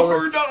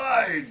 Number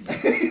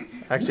 9.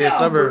 Actually, it's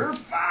number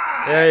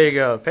 5. There you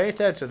go. Pay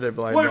attention there,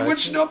 blind Wait, guy.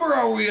 which number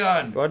are we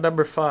on? We're on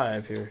number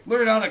 5 here.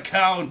 Learn how to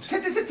count.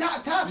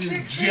 Top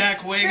six.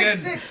 Jack Wagon.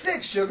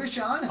 Six. Sugar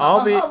Sean.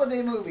 I'll be-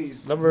 Holiday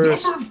movies. Number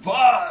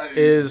 5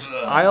 is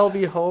I'll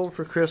Be Home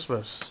for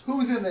Christmas.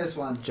 Who's in this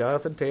one?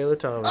 Jonathan Taylor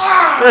Thomas.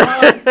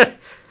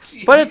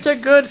 Jeez. But it's a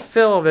good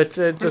film. It's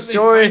Where a do they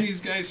story. find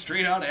these guys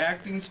straight out of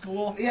acting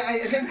school? Yeah, I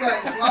think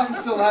Slawson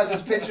still has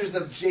his pictures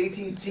of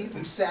JTT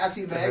from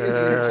Sassy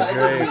Magazine and Tiger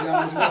great. Beat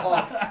on as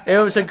well. It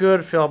was a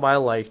good film. I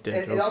liked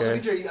it. It also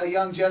Okay. featured a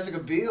young Jessica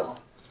Biel.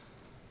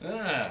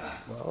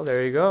 Well,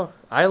 there you go.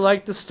 I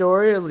liked the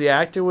story. The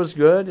acting was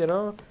good. You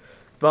know,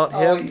 about Oh,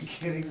 are him. you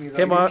kidding me? Though?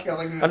 Him You're on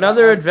killing me with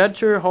another that one.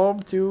 adventure home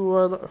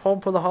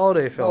for the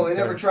holiday film. Oh, they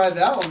never tried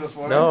that one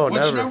before. No, Which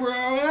never. number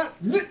are we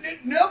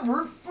at?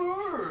 Number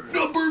 4.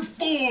 Number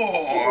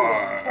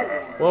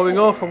 4. Well, we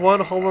go from one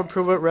Home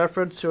Improvement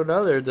reference to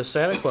another. The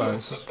Santa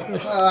Claus.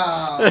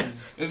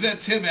 Is that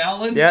Tim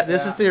Allen? Yeah,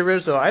 this is the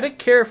original. I didn't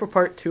care for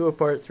part 2 and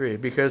part 3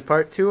 because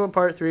part 2 and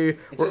part 3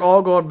 were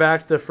all going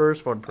back to the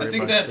first one. I Pretty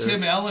think much. that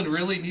Tim Allen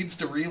really needs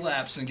to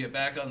relapse and get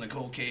back on the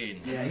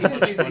cocaine. Yeah, It's he much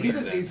just, needs, funnier he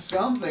just than- needs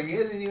something. He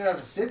doesn't even have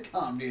a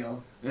sitcom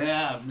deal.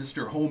 Yeah,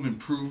 Mr. Home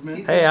Improvement.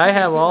 He Hey, just- I he's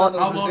have sitting all- on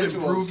those How about residuals.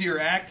 improve your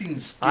acting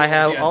skills? I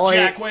have you all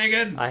Jack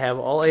Wagon. I have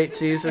all 8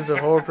 seasons of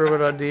Home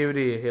Improvement on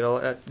DVD. You know,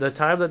 at the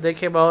time that they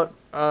came out,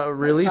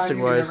 releasing That's time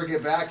you can wise, never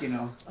get back, you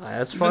know.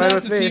 that's Isn't fine that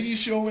with the me. TV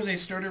show where they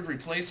started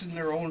replacing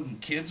their own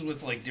kids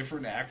with like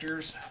different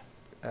actors?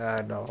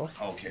 No.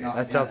 Okay. No,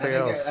 That's yeah, something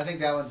else. I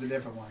think that one's a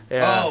different one.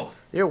 Yeah. Oh.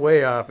 You're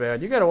way off,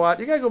 man. You gotta watch.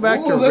 You gotta go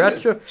back Ooh, to look at-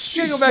 retro. You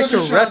gotta go back to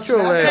Sugar Sean retro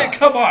Snapchat. Hey, land.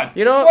 come on.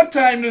 You know- what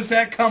time does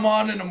that come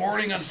on in the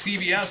morning on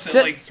CBS at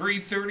Sit- like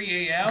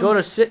 3:30 a.m.? Go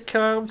to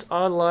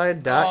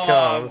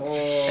sitcomsonline.com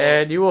Oh.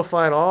 and you will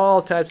find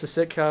all types of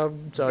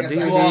sitcoms on Guess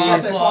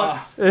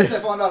DVD. I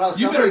found out how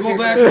You better go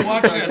back and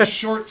watch that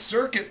Short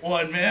Circuit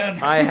one,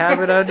 man. I have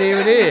it on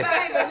DVD.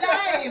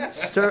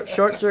 Alive.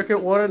 Short Circuit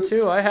 1 and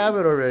 2. I have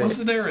it already.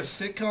 Wasn't there a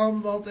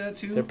sitcom about that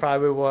too? There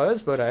probably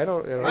was, but I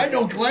don't. You know. I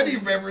know Glennie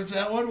remembers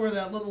that one where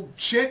that little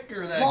chick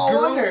or that Small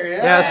girl. Wonder,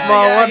 yeah. Yeah,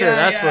 Small Wonder,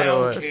 that's what it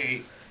was.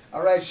 Okay.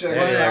 All right, Sugar.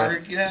 Yeah.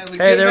 Whatever. Yeah, Hey,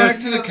 get there back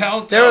was- to the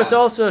countdown. There was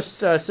also a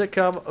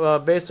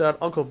sitcom based on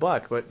Uncle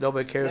Buck, but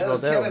nobody cares That was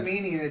about that Kevin one.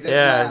 Meaney, and it didn't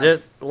Yeah,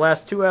 last. the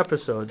last 2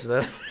 episodes.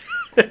 Then.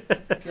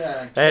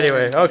 Yeah,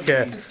 Anyway, Kevin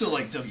okay. I still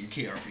like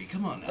WKRP.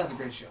 Come on now. That's a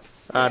great show.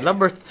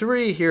 Number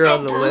 3 here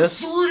on the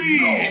list.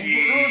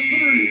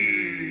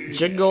 3.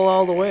 Jingle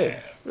All the Way.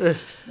 Now,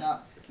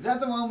 is that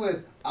the one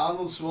with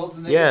Arnold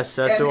Schwarzenegger? Yes,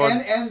 that's and, the one.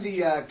 And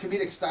the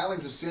comedic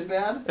stylings of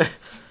Sinbad.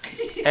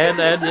 and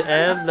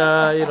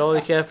you know,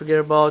 you can't forget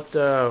about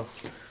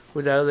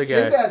who's that other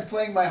guy? Sinbad's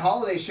playing my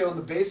holiday show in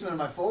the basement of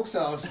my folks'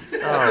 house. Oh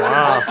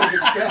wow!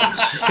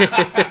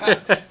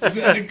 Does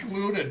that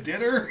include a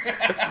dinner?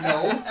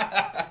 No.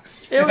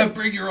 It was,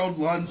 Bring your own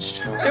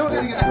lunch. it was,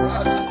 Sitting in the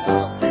garage.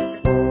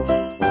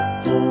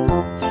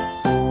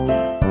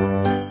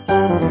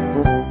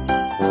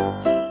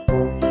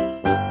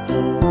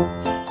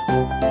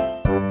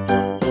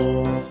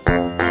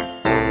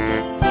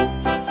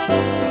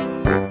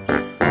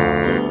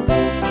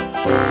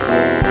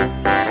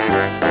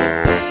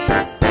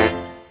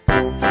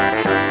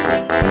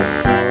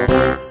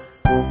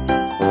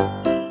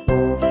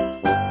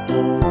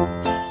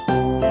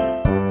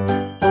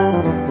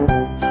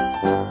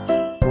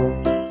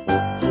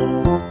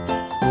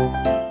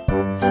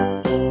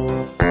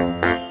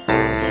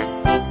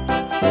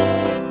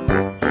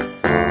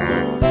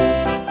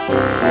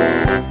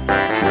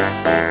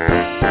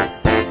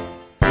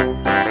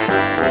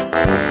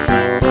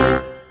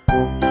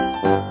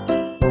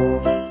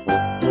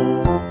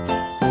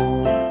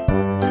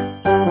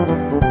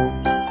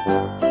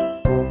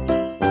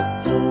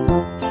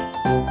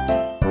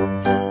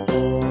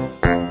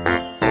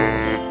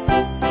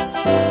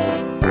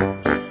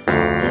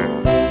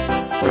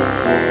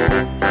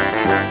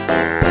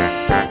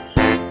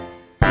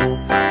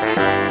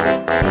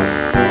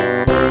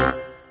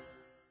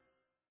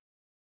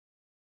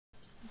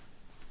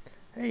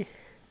 hey,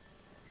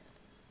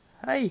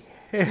 hi,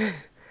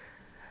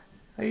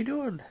 how you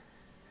doing?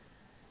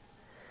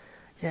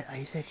 Yeah,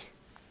 Isaac.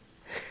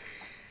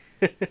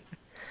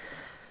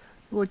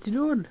 What you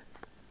doing?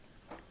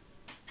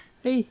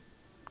 Hey,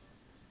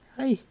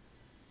 hi.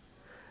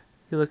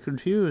 You look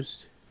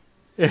confused.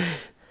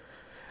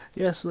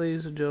 Yes,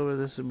 ladies and gentlemen,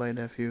 this is my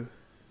nephew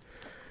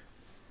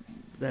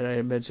that I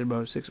had mentioned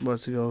about 6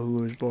 months ago, who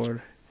was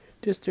born.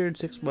 Just turned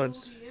 6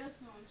 months.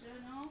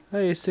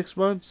 Hey, 6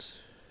 months.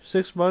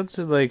 6 months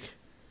and like,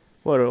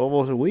 what,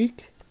 almost a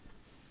week?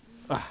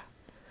 Ah.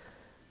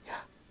 Yeah.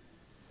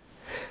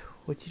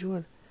 What you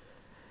doing?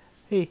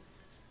 Hey.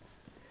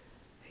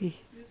 Hey.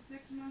 It was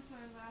 6 months on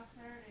last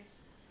Saturday.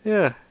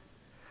 Yeah.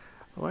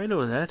 Oh, I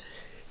know that.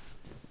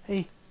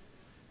 Hey.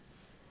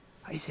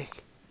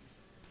 Isaac.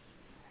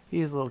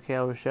 He's a little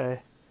camera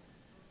shy.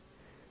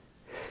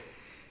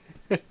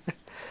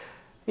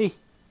 Hey.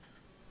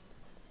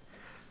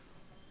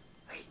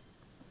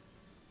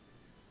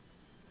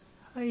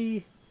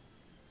 Hi.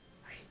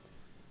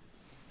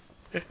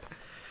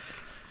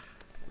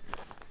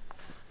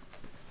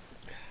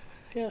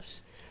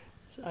 Yes,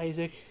 it's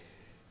Isaac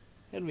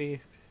and me,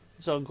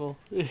 his uncle.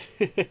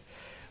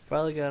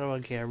 Finally got him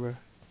on camera.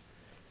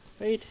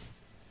 Right?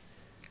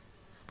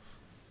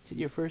 Is it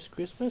your first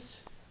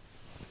Christmas?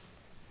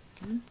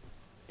 Hmm?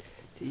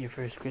 Is it your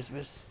first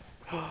Christmas?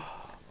 Oh,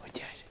 what's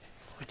that?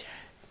 What's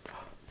that?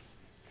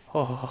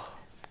 Oh.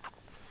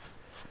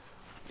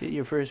 Is it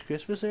your first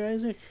Christmas there,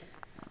 Isaac?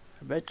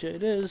 I bet you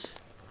it is.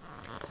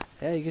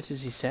 Yeah, you get to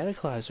see Santa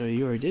Claus, or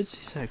you already did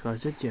see Santa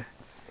Claus, didn't you?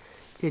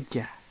 Did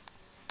ya?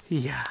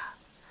 Yeah.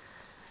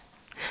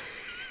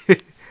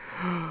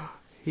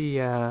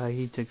 Yeah,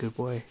 he's a good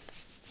boy.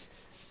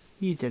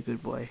 He's a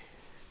good boy.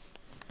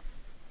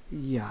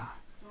 Yeah.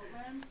 Don't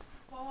let him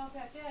fall off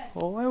that bed.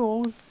 Oh, I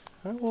won't.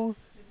 I won't.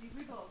 Because he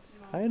wriggles, you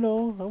know. I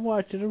know. I'm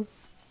watching him.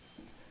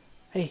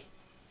 Hey,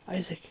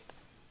 Isaac.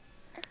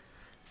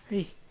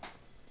 Hey.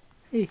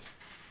 Hey.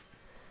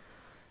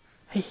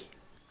 Hey.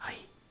 Hi.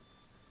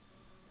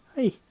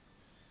 Hey.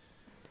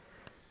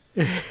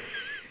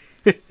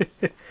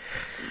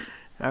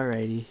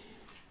 Alrighty.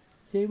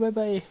 Say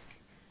bye-bye.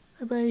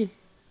 Bye-bye.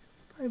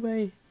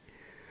 Bye-bye.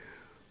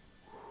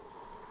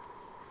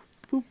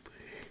 Boop.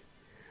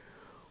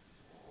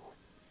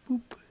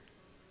 Boop.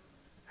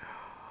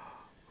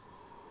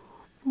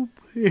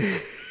 Boop.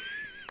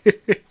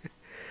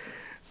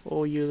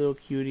 Oh, you little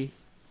cutie.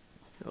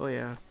 Oh,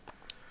 yeah.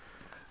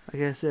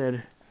 Like I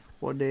said,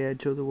 one day I'd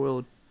show the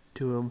world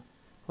to him.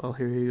 Well,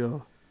 here you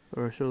go.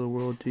 Or show the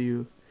world to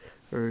you.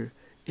 Or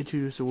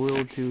introduce the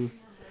world to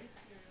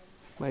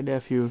my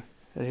nephew.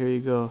 And here you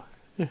go.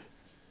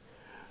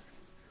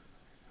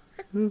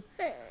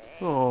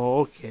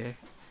 Oh, okay.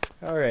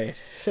 Alright.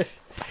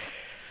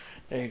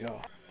 There you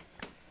go.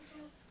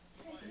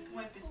 You can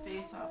wipe his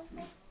face off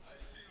me.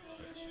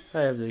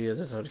 I have to get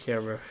this on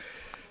camera.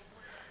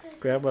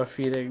 Grandma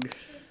feeding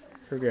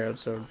her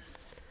grandson,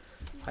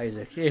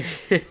 Isaac.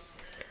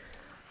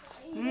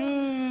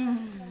 Mmm.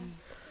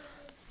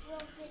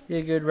 You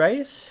a good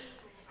rice?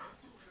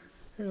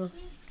 Oh,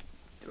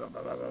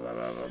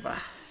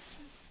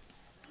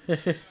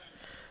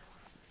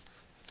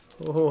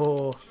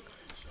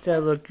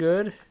 that look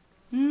good?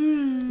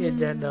 Mmm. Is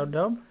that num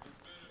num?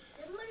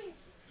 Somebody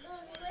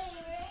was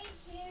laying right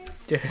here.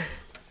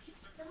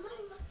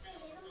 Somebody must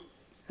have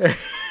hit him.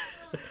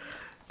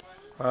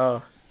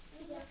 Wow.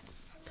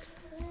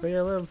 Well,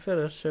 yeah, let him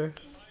finish, sir.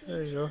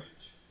 There you go.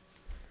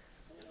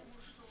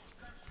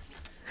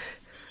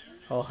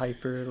 All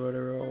hyper and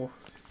whatever. Oh,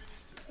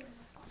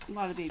 A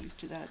lot of babies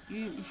do that.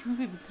 You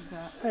didn't do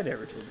that. I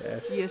never did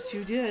that. Yes,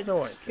 you did.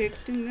 No, I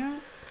Kicked him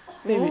out.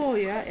 Maybe. Oh,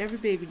 yeah. Every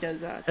baby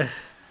does that.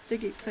 They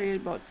get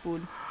excited about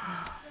food.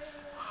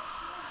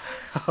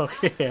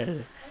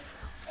 Okay.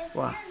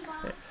 Wow.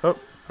 Oh,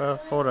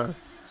 hold on.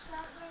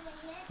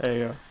 There you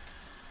go.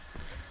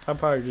 I'm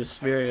probably just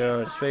smearing it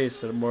on his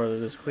face and more than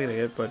just cleaning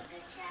it, but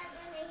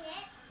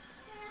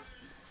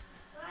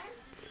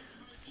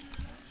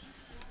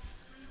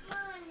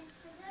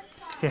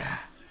yeah.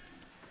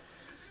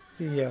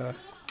 Yeah.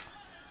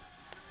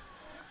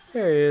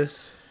 There he is.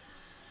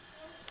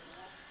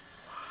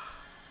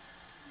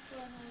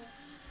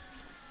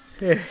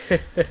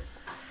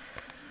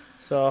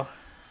 So,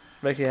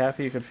 make you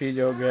happy you can feed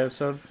your own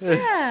grandson?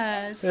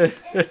 Yes.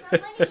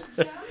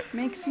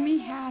 Makes me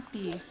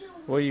happy.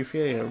 What are you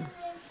feeding him?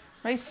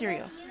 Rice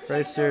cereal.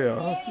 Rice cereal,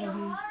 huh?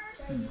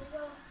 Mm-hmm.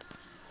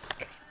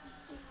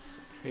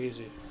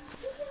 Crazy.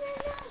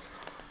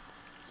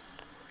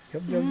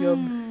 Yum yum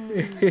yum.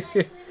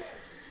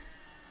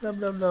 Num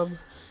num num.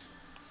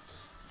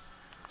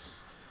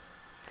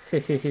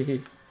 Got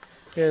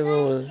a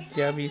little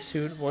yummy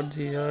suit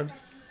onesie on.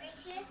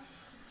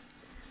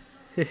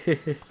 Make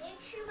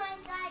sure my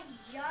guy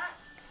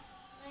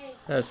jumps.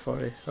 That's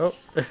funny. Oh.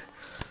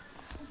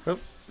 Oh,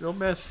 don't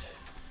miss.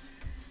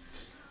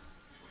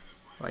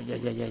 Oh, yeah.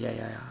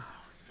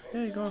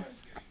 There you go.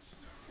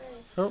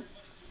 Oh.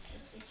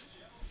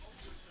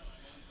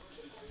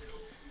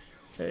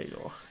 There you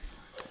go.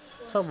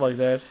 Something like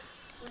that.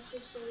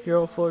 You're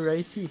all for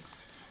ricey.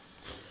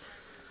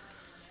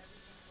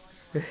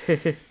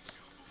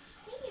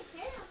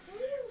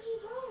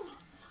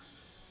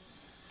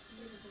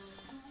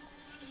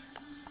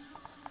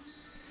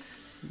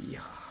 Yeah.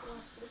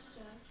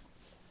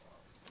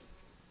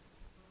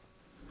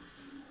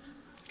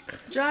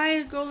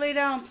 Giant, go lay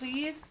down,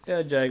 please.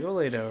 Yeah, Jack, go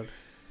lay down.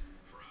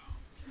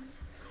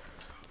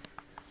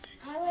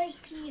 I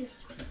like peas.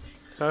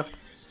 Huh?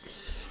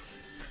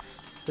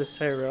 This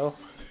Tyrell.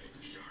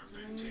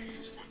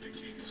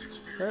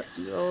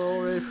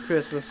 Oh, ready for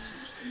Christmas.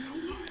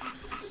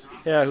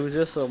 Yeah, who's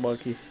this little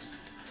monkey?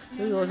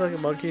 Doesn't he look like a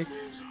monkey?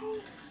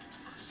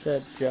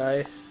 That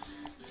guy.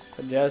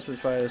 And Jasmine's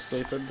probably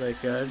sleeping,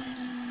 thank God.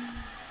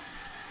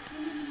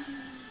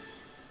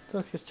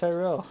 Look, it's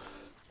Tyrell.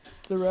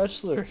 the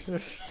wrestler.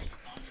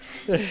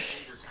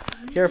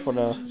 Careful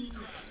now.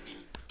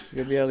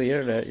 You're gonna be on the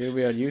internet. You're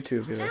gonna be on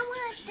YouTube, you I know.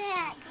 want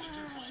that.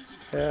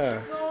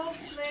 Yeah. Go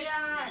lay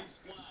down. I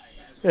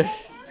said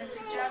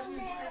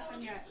Jasmine's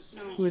sleeping yet.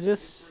 No. Who's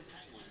this?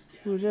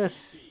 Who's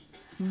this?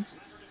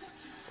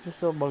 This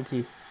little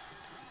monkey.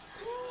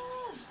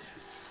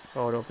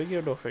 Oh, no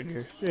finger, no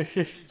finger.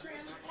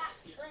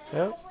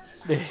 Huh?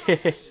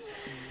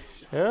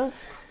 Huh?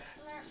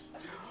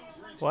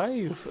 Why are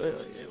you?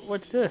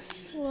 What's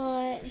this?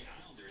 What?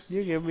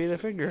 You give me the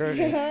finger, aren't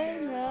you?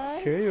 I'm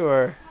not. Sure you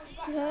are.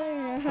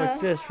 I'm not. What's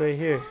this right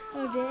here?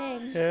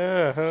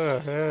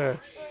 Oh,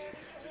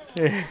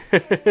 dang.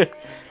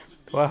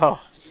 Wow.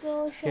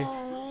 Go,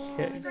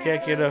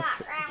 Can't get a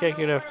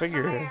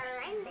finger in.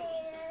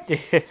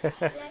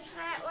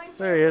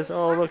 There he is.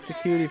 Oh, look, the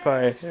cutie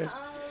pie.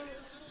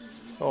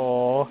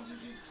 Oh,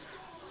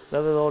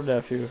 another little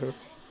nephew.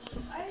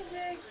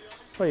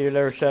 Well, you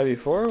never saw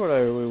before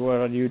when we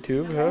went on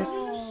YouTube, huh?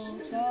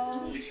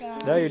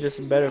 Now you're just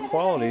in better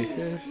quality.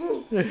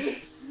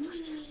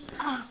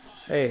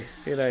 Hey,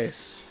 be nice.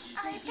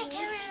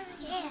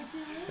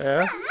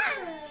 Yeah?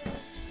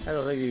 I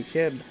don't think you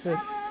can.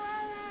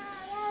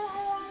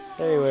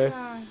 Anyway.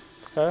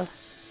 Huh?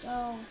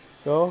 Go.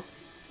 Go?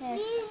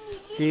 Yes.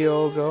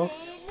 G-O, go?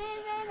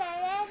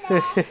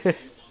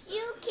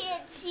 You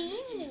can't see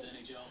me.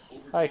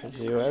 I can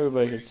see you.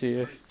 Everybody can see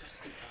you.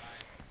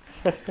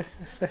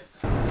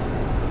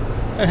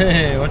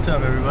 Hey, what's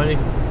up, everybody?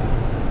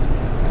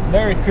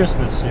 Merry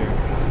Christmas here.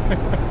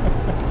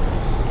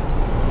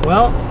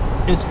 Well,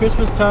 it's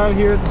Christmas time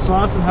here at the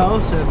Slawson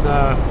house, and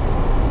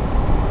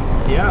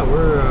yeah,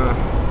 we're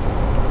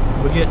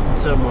getting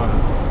some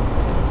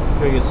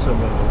gonna get some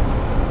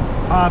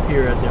pop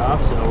here at the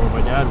offset where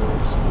my dad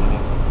works.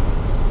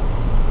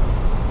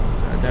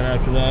 And then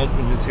after that,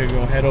 we're just gonna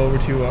go head over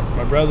to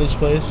my brother's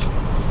place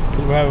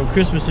because we're having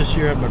Christmas this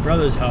year at my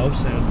brother's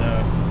house, and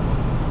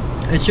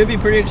it should be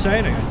pretty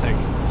exciting, I think.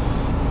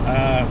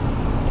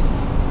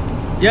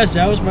 Yes,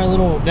 that was my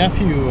little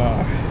nephew,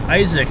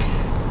 Isaac,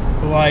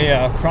 who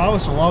I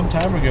promised a long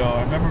time ago.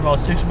 I remember about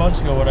 6 months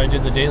ago when I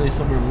did the daily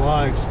summer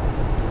vlogs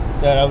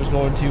that I was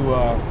going to,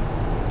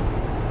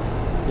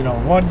 you know,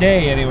 one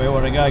day anyway,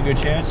 when I got a good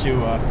chance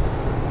to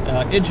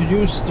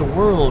introduce the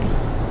world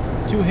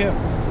to him,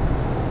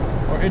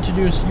 or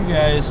introduce you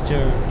guys to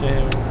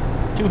him.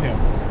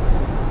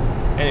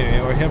 Anyway,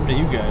 or him to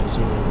you guys,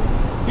 or whatever.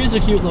 He's a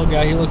cute little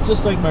guy. He looked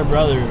just like my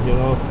brother, you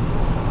know.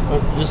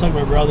 Just like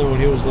my brother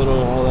when he was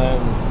little, all that.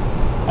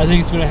 And I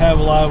think it's going to have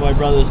a lot of my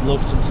brother's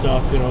looks and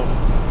stuff, you know.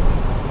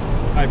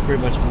 I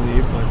pretty much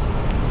believe, but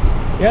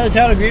yeah, the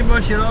town of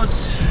Greenbush, you know,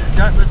 it's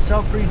got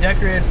itself pretty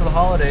decorated for the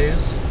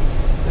holidays.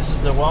 This is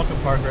the welcome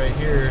park right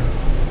here.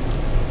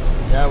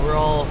 Yeah, we're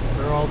all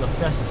in the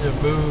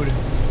festive mood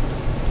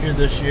here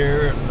this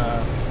year, and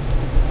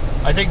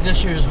I think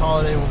this year's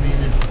holiday will be,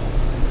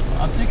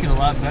 I'm thinking, a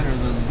lot better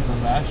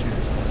than last year's.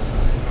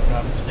 If I'm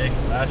not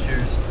mistaken, last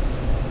year's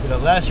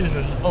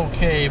was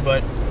okay,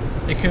 but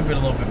it could have been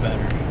a little bit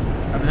better.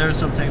 I mean, there were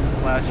some things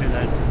last year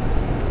that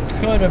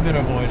could have been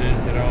avoided,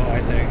 you know,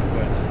 I think,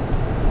 but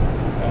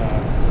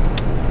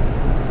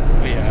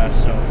yeah,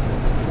 so.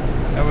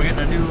 And we're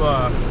getting a new,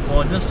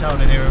 well, in this town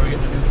anyway, we're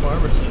getting a new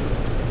pharmacy,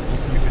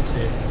 you can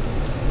see,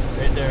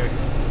 right there. And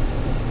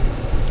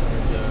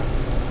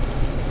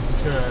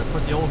it's going to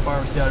put the old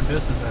pharmacy out of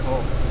business, I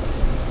hope.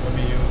 It'll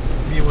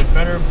be with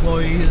better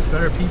employees,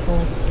 better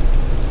people.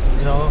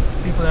 You know,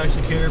 people that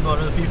actually care about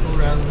other people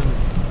rather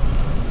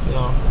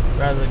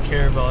than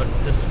care about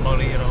just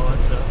money and all that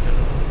stuff, you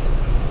know.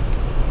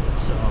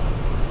 So,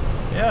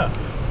 yeah.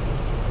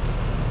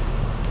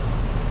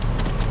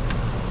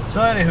 So,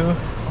 anywho,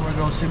 I'm gonna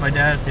go see my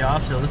dad at the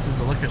offsale. This is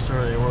the liquor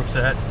store that he works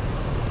at.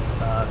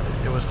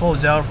 It was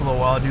closed down for a little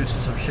while due to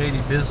some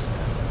shady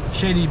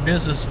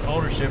business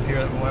ownership here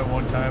at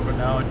one time, but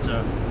now it's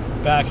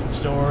back in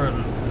store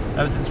and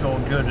everything's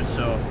going good.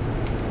 So,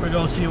 we're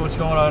going to see what's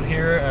going on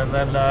here, and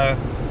then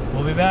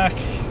we'll be back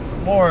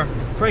for more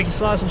Frankie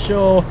Slawson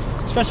Show,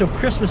 special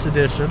Christmas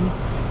edition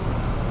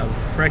of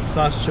Frankie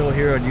Slawson Show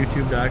here on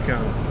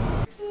YouTube.com.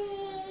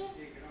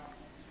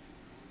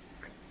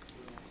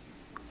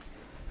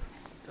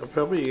 I'm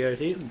probably you guys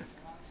eating.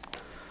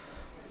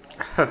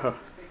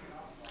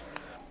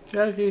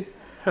 Jackie.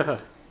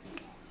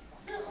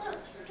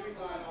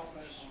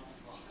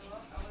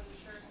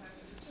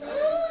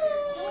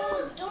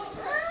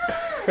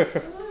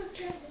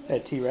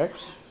 That T-Rex?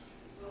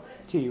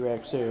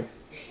 T-Rex there.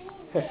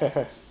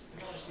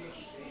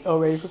 Oh,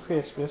 ready for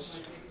Christmas.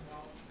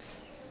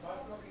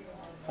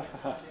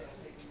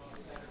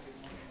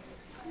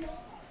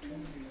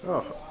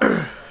 Oh,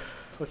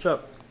 what's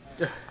up?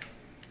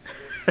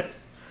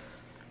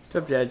 What's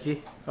up,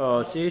 Daddy?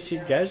 Oh, see,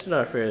 Dad's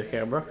not afraid of the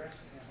camera.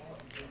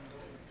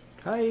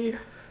 Hi. Are you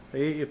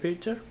eating your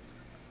pizza?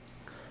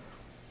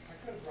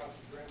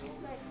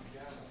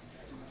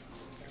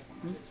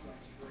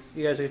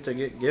 You guys get to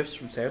get gifts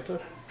from Santa?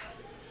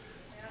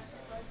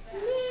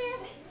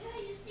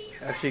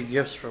 Actually,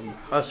 gifts from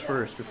us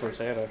first before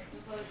Santa.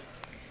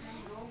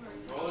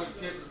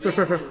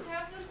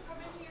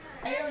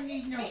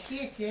 No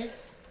kisses.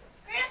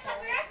 Grandpa,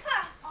 Grandpa.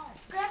 Oh,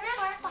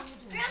 Grandpa,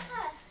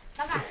 Grandpa.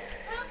 Come on.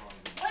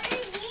 What are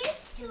these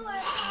two? I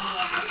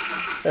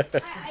have two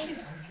of them.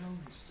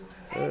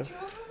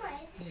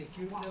 Hey,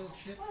 cute little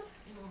shit.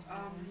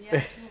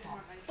 Yeah.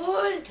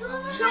 Oh, two of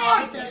them. Put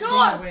that thing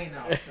away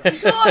now. Are you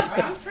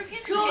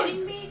freaking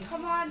kidding me?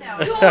 Come on now.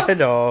 I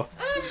know.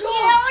 I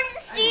want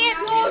to see it. I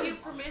give you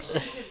permission to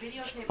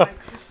videotape my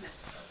Christmas.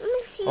 Let me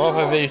see Or if I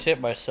it. videotape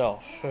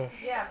myself.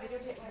 Yeah,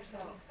 videotape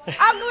yourself.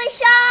 Ugly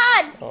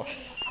Sean. Oh.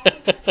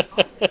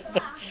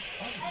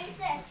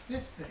 What's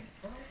this thing?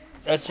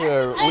 That's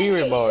your Wii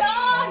remote.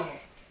 Sean,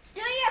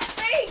 do your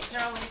face. Here,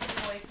 I'll leave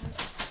it away.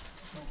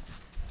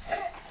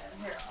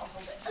 Here, I'll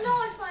hold it. No,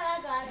 it's fine. I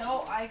got it. No,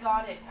 I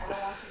got it. I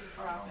don't want you to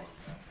drop it.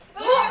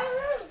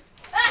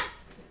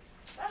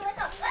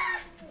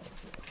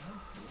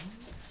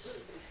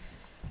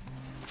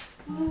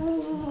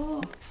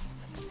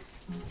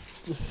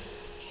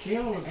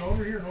 Kayla was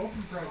over here and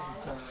open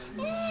presents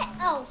already.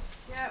 Oh.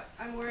 Yep,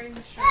 I'm wearing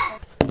the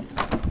shirt.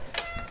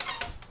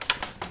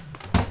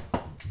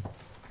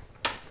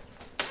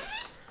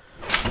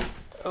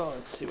 Oh,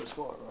 let's see what's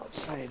going on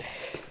outside.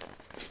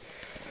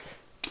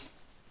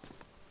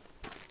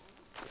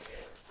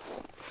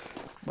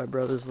 My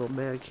brother's little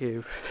man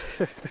cave.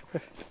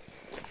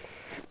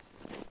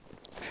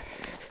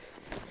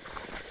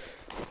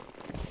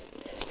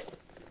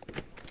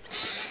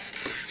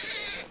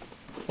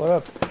 What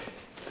up?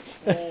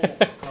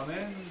 Come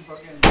in,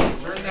 fucking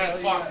turn that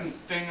fucking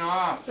thing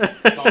off,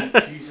 dumb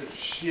piece of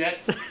shit.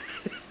 What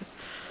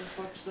the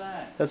fuck's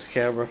that? That's a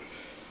camera.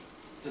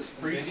 This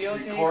freak's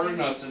Videotaping? recording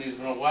us and he's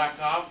gonna whack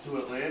off to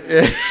it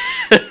later.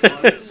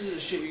 Well, this is the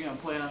shit you're gonna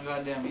play on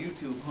goddamn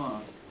YouTube, huh?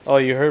 Oh,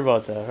 you heard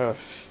about that,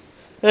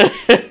 huh?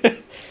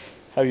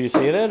 Have you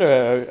seen it,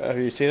 or have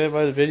you seen it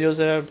by the videos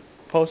that I've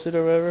posted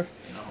or whatever?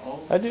 No.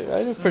 I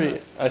do pretty.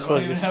 I I don't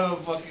suppose. even have a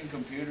fucking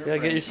computer. Yeah, get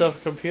Frankie.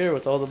 yourself a computer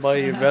with all the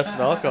money you invest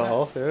in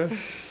alcohol. Yeah.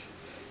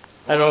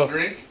 I Wanna don't.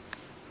 drink?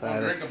 I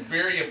Wanna don't, drink a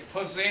beer, you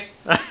pussy?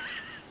 I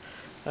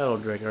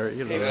don't drink art.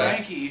 You know Hey that.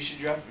 Frankie, you should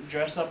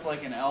dress up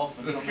like an elf.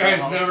 And This come to the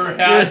guy's house never with-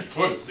 had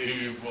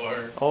pussy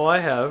before. Oh, I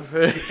have.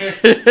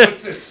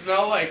 What's it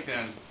smell like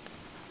then?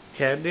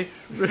 Candy.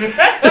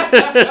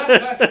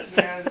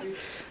 Candy.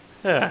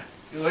 Yeah.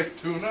 You like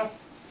tuna?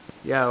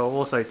 Yeah,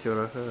 almost like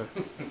tuna.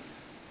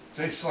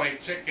 Tastes like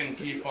chicken,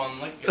 keep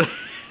on licking.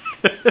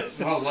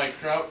 Smells like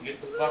trout, get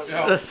the fuck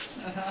out.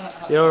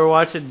 You know, we're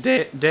watching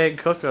Dan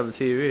Cook on the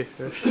TV.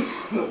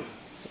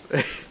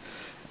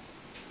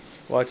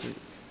 Watching.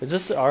 Is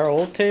this our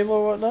old table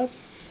or whatnot?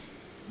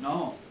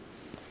 No.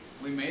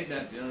 We made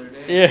that the other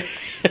day. Yeah.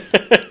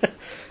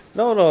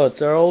 No,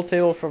 it's our old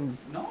table from.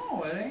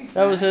 No, it ain't.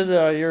 That was in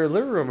your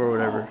living room or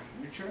whatever.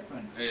 Oh, you're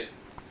tripping. Hey,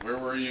 where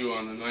were you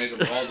on the night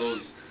of all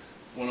those,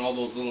 when all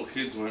those little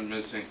kids went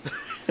missing?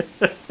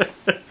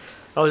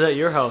 I was at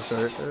your house,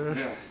 Art.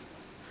 Yeah,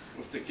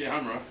 with the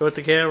camera, With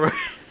the camera.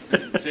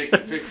 taking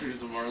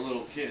pictures of our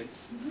little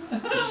kids. You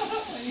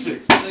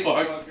Sick sick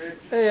fuck. fucker.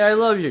 Hey, I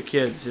love your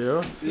kids, you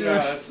know.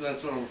 Yeah, that's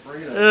what I'm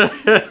afraid of.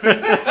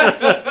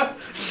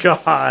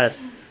 God.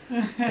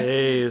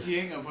 Jeez. You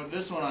ain't gonna put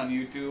this one on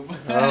YouTube.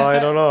 Oh, I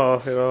don't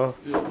know. You know,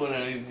 You'll put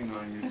anything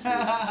on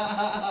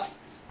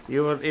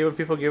YouTube. even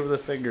people give the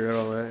finger and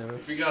all that. You know?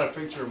 If you got a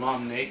picture of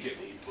mom naked,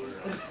 he'd put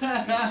it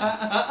on.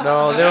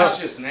 No, they That's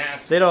don't. just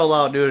nasty. They don't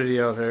allow nudity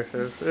on there.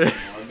 Oh,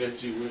 I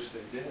bet you wish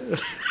they did.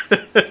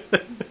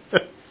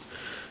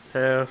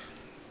 Yeah.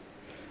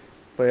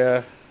 But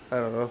yeah, I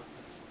don't know.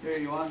 Here,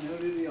 you want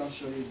nudity? I'll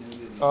show you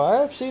nudity.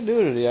 Oh, I've seen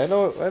nudity. I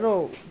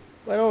know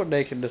what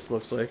nakedness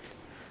looks like.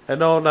 I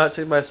know I'm not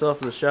seeing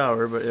myself in the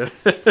shower, but yeah.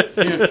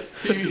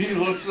 He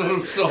looks at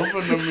himself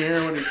in the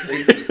mirror when he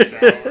takes a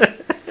shower.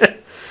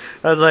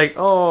 I was like,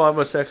 oh, I'm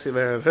a sexy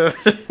man. There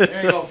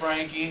you go,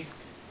 Frankie.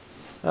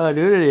 Oh,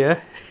 nudity, yeah.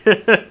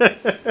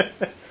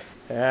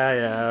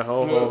 Yeah.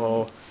 Ho, ho,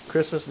 ho.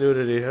 Christmas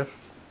nudity, huh?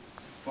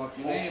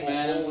 Fucking hey,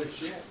 man. Holy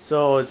shit.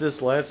 So, is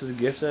this Lance's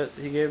gift that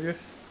he gave you?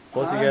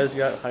 Both you guys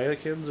got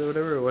Heinekens or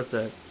whatever, or what's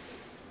that?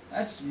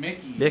 That's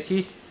Mickey's.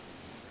 Mickey?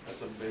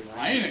 That's a big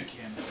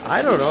Heineken.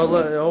 I don't know.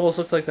 It almost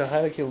looks like the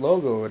Heineken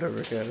logo or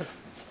whatever, kind of.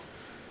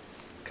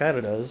 Kind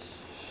of does.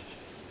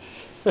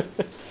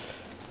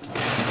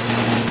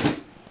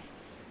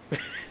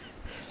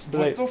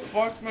 What the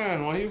fuck,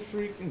 man? Why you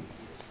freaking...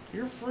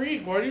 You're a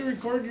freak. Why do you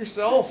record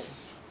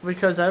yourself?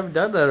 Because I've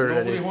done that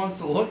already. Nobody wants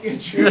to look at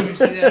Let you. me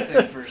see that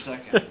thing for a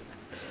second.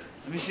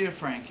 Let me see it,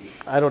 Frankie.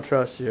 I don't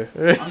trust you.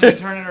 I'm gonna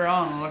turn it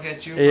around and look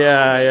at you. For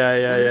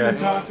Yeah.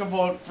 Talk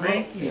about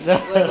Frankie.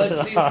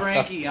 Let's see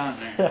Frankie on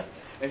there.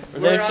 If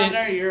They've we're on seen-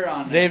 there, you're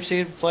on there. They've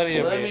seen plenty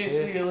of Let me. me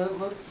see.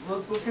 Let's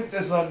look at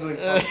this ugly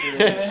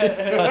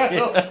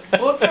fucker.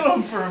 Look at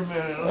him for a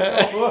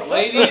minute.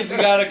 Ladies, you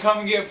gotta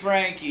come get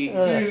Frankie.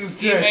 Jesus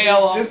Christ.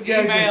 Email him. This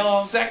guy's Email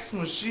a him. sex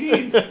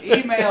machine.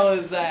 Email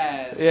his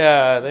ass.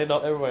 Yeah, they know.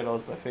 Everybody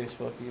knows my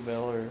Facebook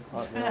email or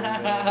Hotmail email. Or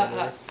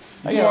whatever.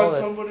 I You got all want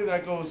that. somebody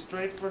that goes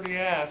straight for the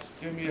ass?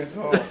 Give me a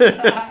call.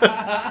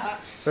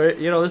 Right,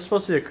 you know, this is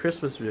supposed to be a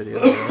Christmas video.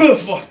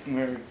 Fuck,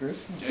 Merry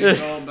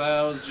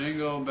Christmas.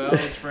 Jingle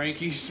bells,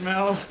 Frankie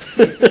smells.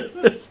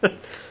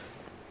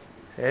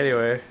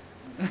 Anyway.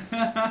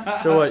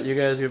 So what, you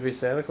guys gonna be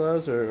Santa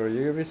Claus, or are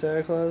you gonna be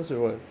Santa Claus, or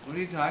what? What are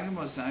you talking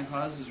about? Santa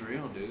Claus is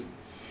real, dude.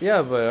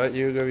 Yeah, but aren't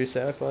you gonna be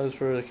Santa Claus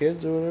for the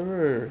kids or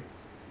whatever? Or?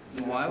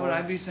 So why would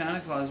I be Santa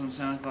Claus when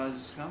Santa Claus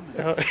is coming?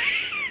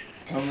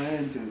 Come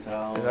into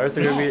town. Is Arthur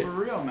No, gonna be? for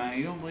real, man.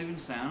 You don't believe in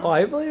Santa? Oh,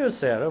 I believe in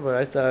Santa, but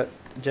I thought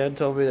Jen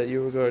told me that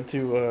you were going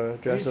to Are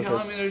dress you up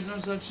telling as. me there's no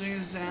such thing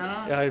as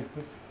Santa?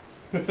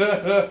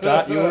 I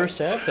thought you were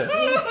Santa.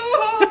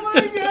 Oh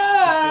my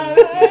god!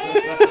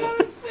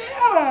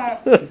 Santa!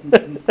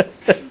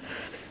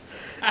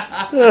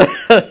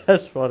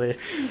 That's funny.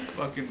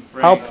 Fucking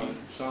How- Frank.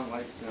 Sean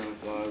likes Santa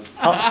Claus.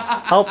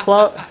 How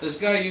plow? This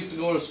guy used to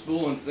go to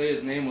school and say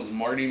his name was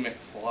Marty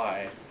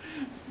McFly.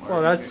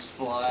 Well, that's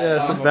McFly. yeah,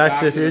 Talk that's about Back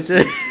to the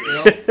Future.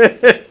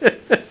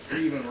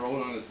 He even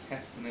wrote on his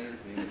test and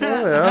everything.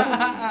 Oh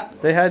yeah,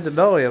 they had to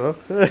know, you know.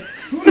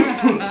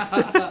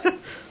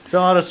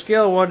 So on a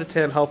scale of 1 to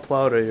 10, how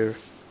plowed are you?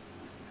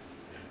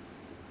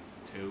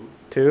 2.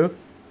 2?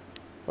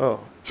 Oh,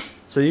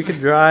 so you can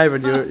drive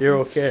and you're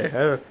okay.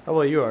 How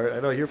about you, Art? I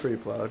know you're pretty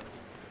plowed.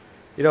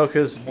 You know,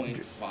 because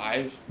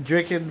 0.5.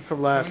 drinking from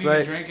I last haven't even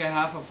night. drank a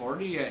half a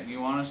 40 yet, and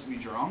you want us to be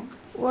drunk?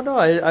 Well, no,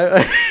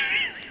 I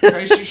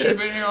Christ, you should have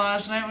been here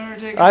last night when we were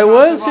taking I shots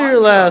was of here vodka.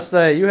 last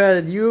night. You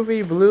had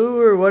UV blue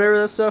or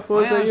whatever that stuff Oh,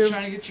 was. yeah, I that was you...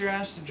 trying to get your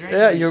ass to drink.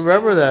 Yeah, and you still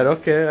remember that?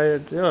 wouldn't.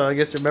 Okay, I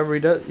guess your memory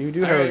does. You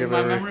do have a Alright, good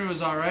my memory. memory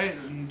was alright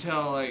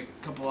until like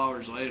a couple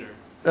hours later.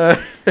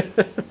 Oh, And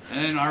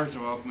then Arthur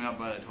woke me up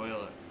by the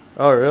toilet.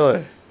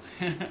 really?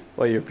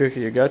 Well, you're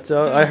puking your guts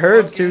out. I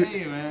heard Fucking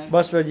two. A, man.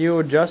 Must have been you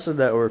and Justin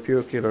that were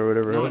puking or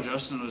whatever. No,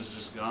 Justin was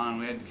just gone.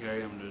 We had to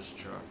carry him to his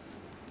truck.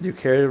 You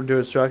carried him to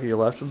his truck and you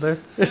left him there?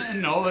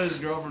 No, his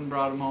girlfriend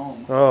brought him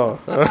home. Oh.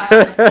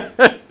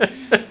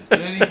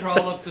 And then he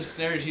crawled up the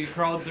stairs. He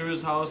crawled through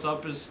his house,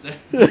 up his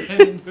stairs,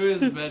 into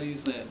his bed, he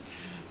said.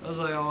 I was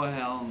like, oh,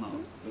 hell no.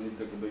 Then he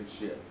took a big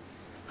shit.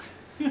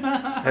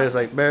 And it's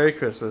like, Merry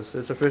Christmas.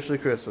 It's officially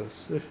Christmas.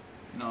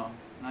 No,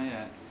 not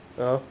yet.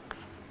 Oh?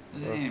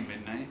 It ain't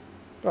midnight.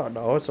 Oh,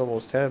 no, it's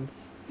almost 10.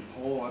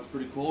 Oh, that's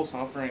pretty close,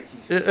 huh, Frankie?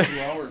 Yeah. 2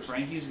 hours.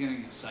 Frankie's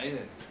getting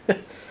excited.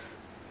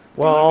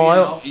 Well, You wanna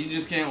be an I... elf? You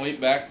just can't wait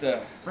back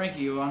to...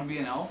 Frankie, you want to be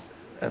an elf?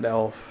 An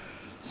elf.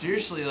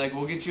 Seriously, like,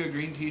 we'll get you a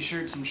green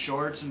t-shirt, some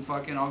shorts, and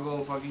fucking, I'll go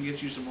fucking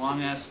get you some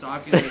long-ass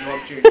stockings that go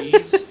up to your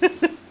knees.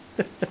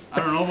 I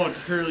don't know about the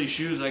curly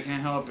shoes, I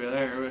can't help you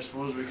there. I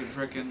suppose we could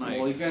frickin', like...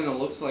 Well, he kind of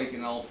looks like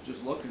an elf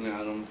just looking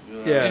at him.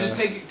 Yeah. You just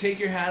take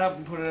your hat up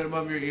and put it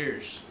above your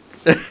ears.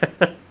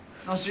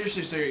 No,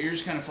 seriously, so your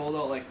ears kind of fold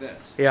out like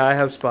this. Yeah, I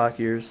have Spock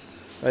ears.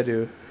 I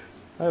do.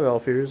 I have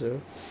elf ears,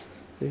 though.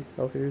 See?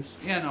 Elf ears.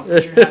 Yeah, no,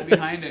 put your hat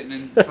behind it and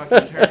then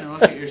fucking turn and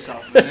look at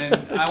yourself. And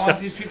then I want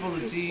these people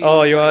to see...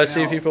 Oh, you want like to an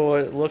see elf. people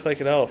that look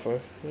like an elf, huh?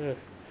 Yeah.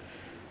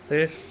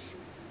 See? I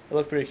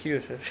look pretty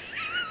cute.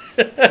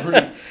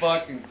 Pretty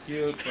fucking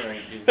cute,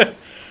 Frankie.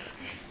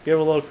 Give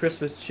them a little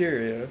Christmas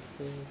cheer, you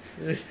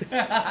know?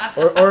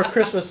 or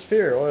Christmas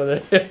fear, one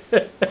of the...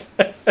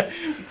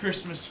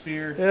 Christmas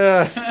fear.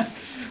 Yeah.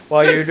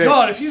 While you're drinking...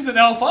 God, if he's an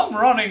elf, I'm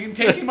running and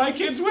taking my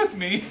kids with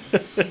me.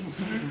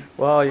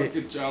 Well, you... Look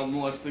at child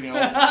molesting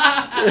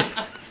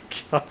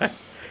elf. God.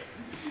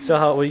 So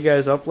how, were you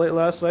guys up late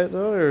last night,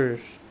 though? Or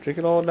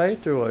drinking all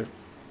night, or what?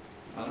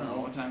 I don't know,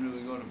 what time do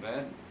we go to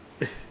bed?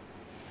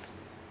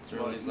 It's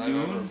early as I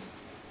Noon? ever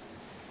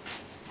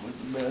went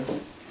to bed.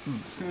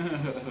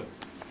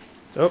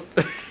 Oh.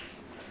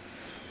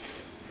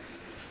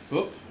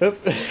 Whoop.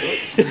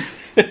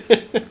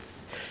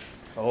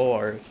 Oh,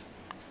 ours.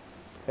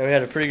 And we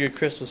had a pretty good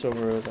Christmas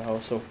over at the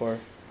house so far.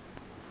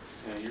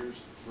 Yeah,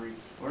 yours free.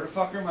 Where the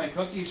fuck are my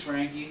cookies,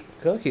 Frankie?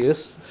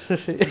 Cookies.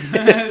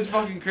 It's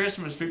fucking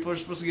Christmas. People are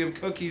supposed to give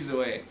cookies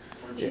away.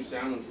 Weren't you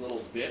Santa's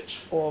little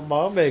bitch? Well,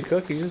 Mom made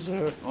cookies,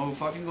 Oh,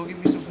 fucking go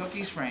get me some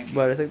cookies, Frankie.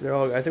 but I think they're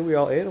all. I think we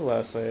all ate them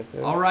last night.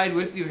 Yeah. I'll ride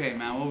with you, hey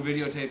man. We'll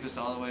videotape this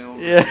all the way over.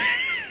 Yeah.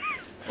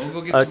 We'll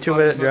go get A some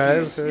 2-minute fucking drive,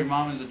 cookies. huh? Your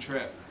mom is a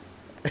trip.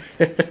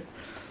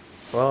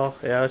 Well,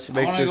 yeah, she I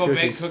makes want to good go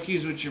cookies. bake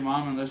cookies with your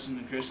mom and listen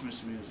to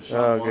Christmas music. Sean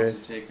Oh, wants okay.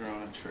 to take her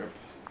on a trip.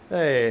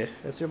 Hey,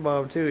 that's your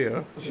mom too, you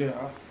know.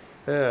 Yeah.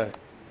 Yeah.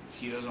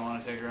 He doesn't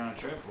want to take her on a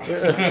trip. What's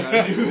that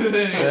got to do with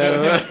it?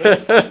 Yeah.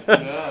 Yeah,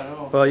 I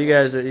know. Well, you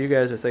guys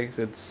are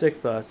thinking sick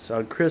thoughts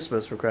on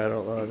Christmas for crying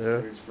out loud,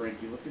 yeah. Here's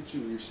Frankie, look at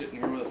you. You're sitting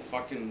here with a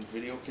fucking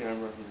video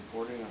camera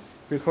recording us.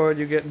 Record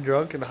you getting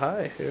drunk and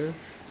high, here.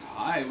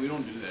 Hi, we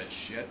don't do that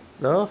shit.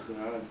 No?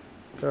 God,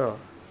 No.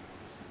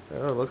 I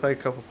don't know, look like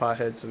a couple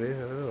potheads to me. I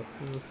don't know.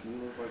 you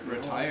look like you're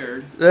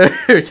Retired.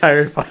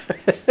 Retired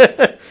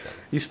pothead.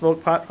 You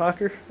smoke pot,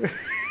 Focker? No.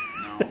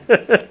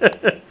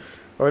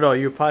 Or no,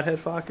 you a pothead,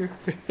 Focker?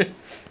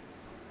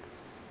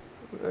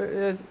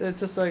 It's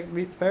just like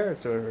meet the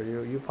parents or whatever.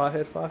 You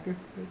pothead, Focker?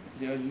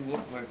 Yeah, you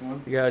look like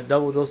one. You got a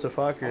double dose of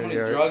Focker How in many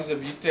here. drugs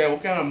have you taken?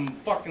 What kind of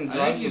fucking I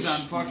drugs think he's is on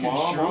fucking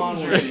Mom on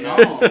shrooms with right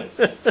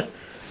you? now.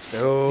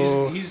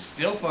 No. He's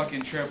still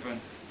fucking tripping.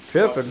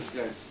 Tripping. This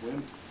guy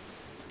swim.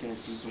 Can't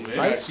Swim? swim.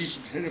 I keep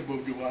his head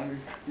above the water.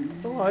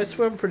 Oh, I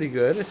swim pretty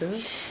good.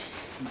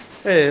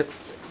 Hey,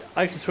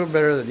 I can swim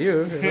better than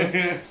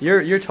you.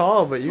 You're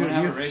tall, but You you want to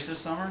have a race this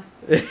summer?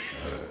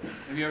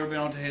 Have you ever been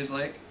out to Hayes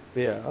Lake?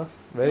 yeah, You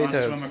many want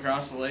to swim times.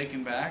 across the lake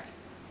and back?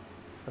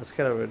 That's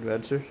kind of an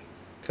adventure.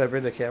 Can I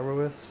bring the camera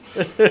with?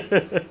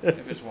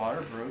 If it's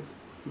waterproof.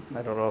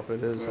 I don't know if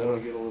it is. I want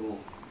to get a little.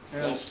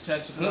 Here, let's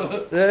test it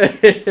out.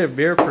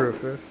 Beer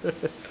proof.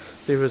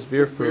 See if it's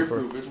beer proof. Beer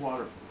proof. It's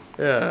water.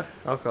 Yeah,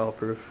 alcohol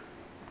proof.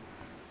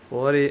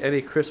 Well,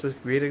 any Christmas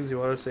greetings you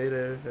want to say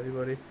to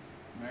anybody?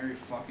 Merry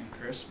fucking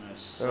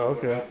Christmas. Oh,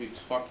 okay. Happy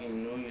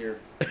fucking New Year.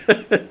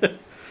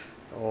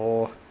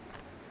 Oh,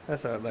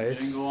 that's not nice.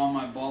 Jingle on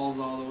my balls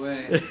all the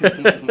way.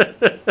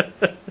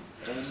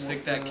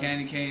 Stick that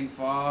candy cane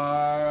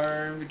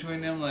far in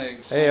between them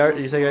legs. Hey, Art,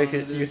 you think I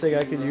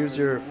could use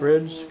your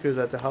fridge? Because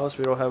at the house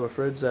we don't have a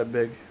fridge that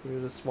big. We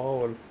need a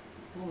small one.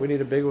 We need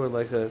a big one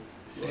like that.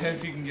 Yeah,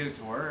 if you can get it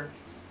to work.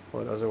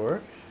 Well, does it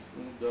work?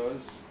 It does.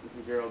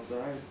 If you're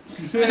outside.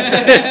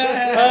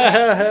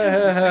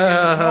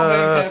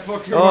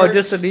 Oh,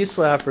 just a knee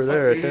slapper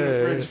there. What do you need a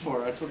Okay. fridge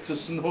for? That's what the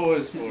snow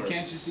is for.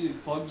 Can't you see the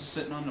plugs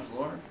sitting on the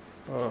floor?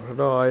 Oh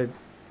no, I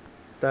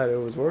thought it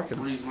was I'll working.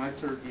 freeze my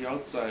turkey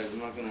outside. I'm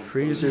not gonna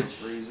Freezer. put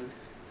it in the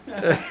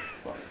freezer.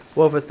 Fuck.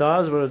 Well, if it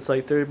thaws when it's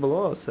like 30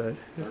 below outside,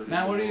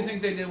 Matt, what do you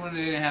think they did when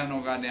they didn't have no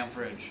goddamn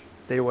fridge?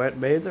 they went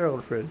and made their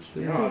own fridge.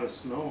 Yeah, out of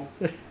snow.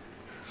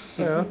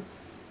 Yeah.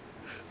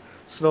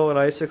 Snow and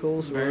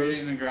icicles. Buried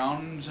it in the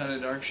ground inside a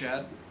dark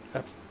shed?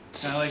 Kind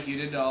of like you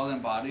did to all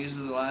them bodies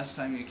the last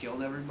time you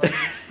killed everybody?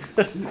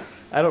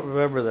 I don't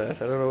remember that. I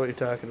don't know what you're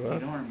talking You about.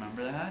 don't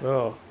remember that?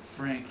 Oh,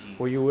 Frankie.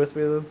 were you with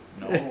me then?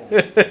 No.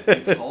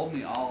 You told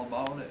me all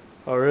about it.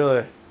 Oh,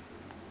 really?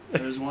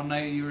 There was one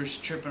night you were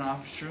tripping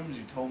off shrooms.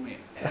 You told me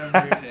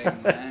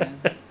everything, man.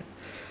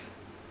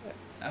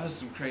 That was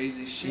some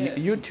crazy shit.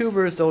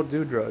 YouTubers don't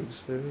do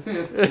drugs. Who?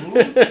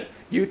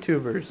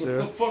 YouTubers. What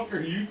the fuck are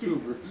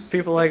YouTubers?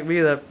 People like me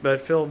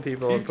that film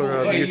people and put it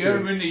on Hey, you ever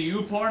YouTube. been to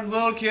YouPorn?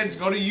 Little kids,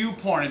 go to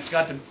YouPorn. It's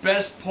got the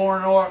best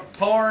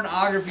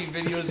pornography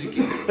videos you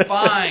can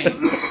find.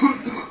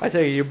 I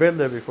tell you, you've been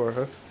there before,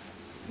 huh?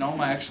 No,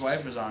 my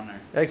ex-wife is on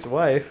there.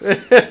 Ex-wife.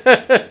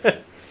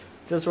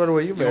 Just wonder what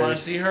you You married. want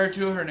to see her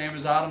too? Her name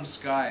is Autumn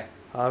Sky.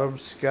 Autumn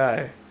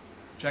Sky.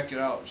 Check it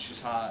out.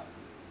 She's hot.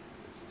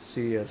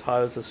 See, as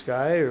hot as the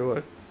sky, or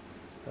what?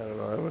 I don't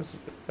know.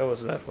 That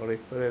wasn't that funny.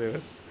 But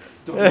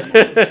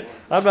anyway,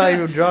 I'm not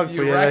even drunk.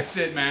 You but wrecked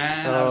it,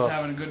 man. I was Oh.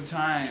 having a good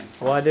time.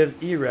 Well, I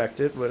didn't erect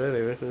it, but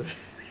anyway.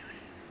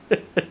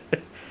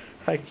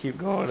 I can keep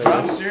going. I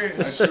I'm guess.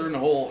 serious. I'm sure in the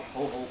whole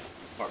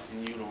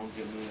fucking you don't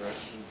get an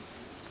erection.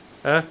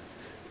 Huh?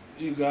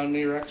 You got an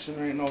erection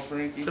right now,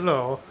 Frankie?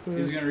 No.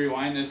 He's gonna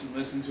rewind this and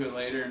listen to it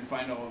later and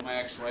find out what my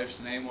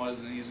ex-wife's name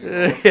was, and he's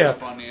gonna look Yeah. it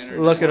up on the internet.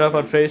 Look it up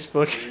on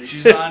Facebook.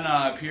 She's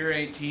on Pure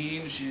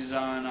 18. She's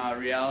on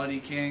Reality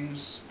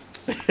Kings.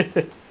 Check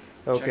it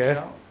Okay.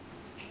 out.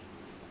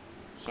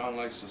 Sean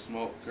likes to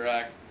smoke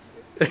crack.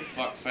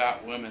 Fuck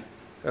fat women.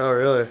 Oh,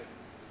 really?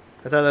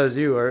 I thought that was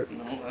you, Art.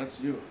 No, that's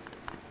you.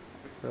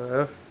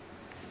 I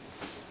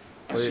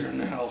Well, sure in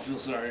the hell feel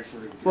sorry for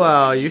the girl.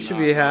 Well, you should Not-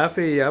 be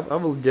happy. I'm a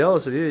little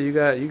jealous of you. You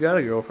got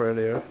a girlfriend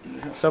here.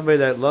 Yeah. Somebody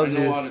that I loves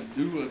know you. how to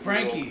do it.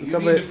 Frankie, girl. you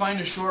Somebody- need to find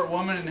a short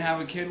woman and have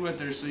a kid with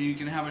her so you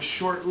can have a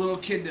short little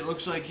kid that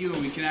looks like you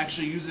and we can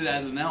actually use it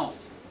as an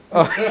elf.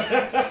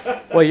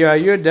 Well,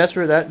 you're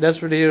that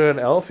desperate to hear an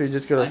elf. You're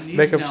just I gonna need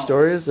make an up elf.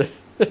 stories.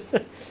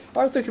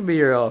 Arthur can be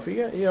your elf. He's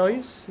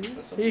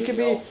That's a he big can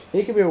be elf.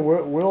 he can be a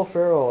Will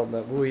Ferrell in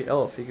that movie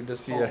Elf. He can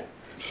just be a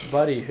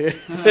buddy.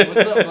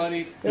 What's up,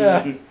 buddy?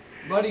 Yeah.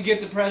 Buddy, get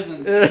the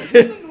presents.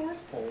 the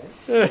North Pole.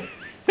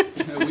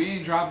 We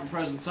ain't dropping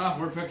presents off.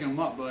 We're picking them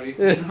up, buddy.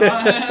 Come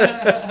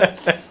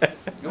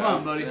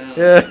on, buddy.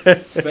 Yeah.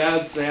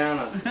 Bad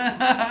Santa.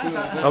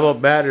 How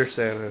about Batter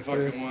Santa?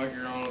 Fucking walk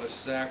around with a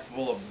sack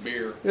full of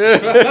beer.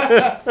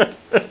 And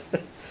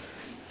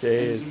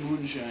Jeez. some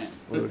moonshine.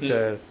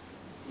 Moonshine.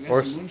 We got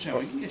Or some moonshine.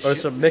 We can get Or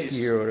shit some faced.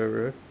 Mickey or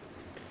whatever.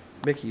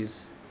 Mickey's.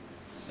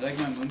 You like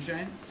my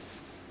moonshine?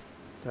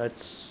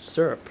 That's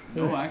syrup.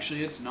 No,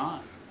 actually, it's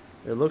not.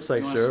 It looks like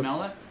You want to syrup.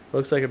 smell it?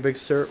 Looks like a big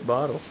syrup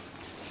bottle.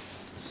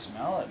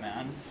 Smell it,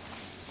 man.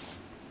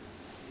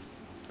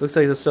 Looks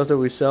like the stuff that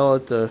we sell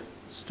at the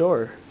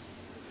store.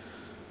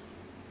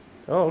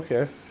 Oh,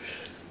 okay.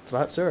 It's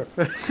not syrup.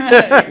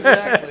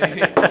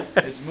 Exactly.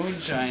 It's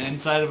moonshine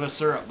inside of a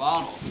syrup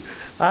bottle.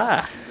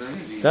 Ah,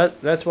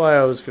 that's why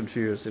I was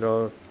confused. You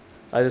know,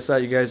 I just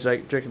thought you guys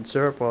like drinking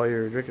syrup while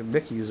you're drinking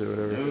Mickey's or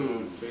whatever.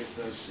 Dude, face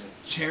that shit.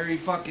 Cherry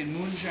fucking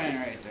moonshine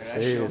right there.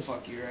 That shit'll Jeez.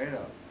 fuck you right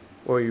up.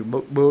 Or you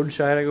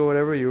moonshining or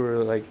whatever. You were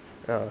like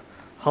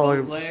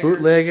hauling Bootlegger.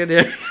 bootlegging,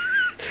 yeah.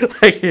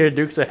 Like your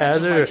Dukes of That's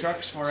what Hazzard my or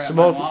truck's for at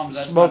my mom's.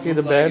 That's my Smokey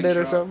the bootlegging Bandit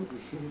or truck.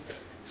 something.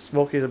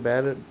 Smokey the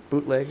Bandit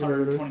bootlegging or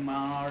whatever. 120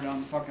 mile an hour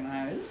down the fucking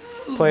highway.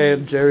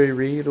 Playing Jerry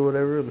Reed or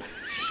whatever.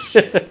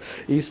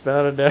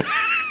 Eastbound and down.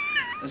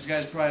 This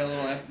guy's probably a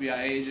little FBI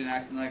agent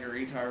acting like a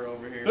retard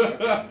over here.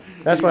 Fucking.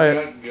 That's He's why.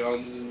 got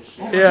guns and shit.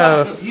 Oh my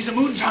Yeah. God, he's a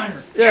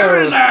moonshiner. Yeah. Here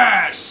his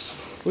ass.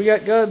 We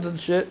got guns and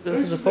shit.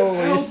 This is the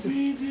police.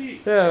 LPD.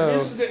 Yeah.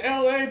 This is the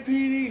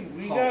LAPD.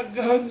 We got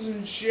guns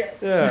and shit.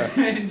 Yeah.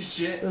 And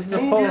shit. This is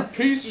the Move your police.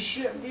 piece of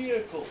shit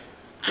vehicle.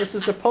 This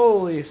is the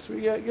police.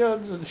 We got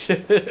guns and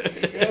shit. We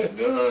got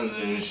guns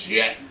and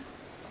shit.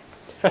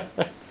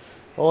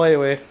 Well,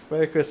 anyway,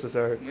 Merry Christmas,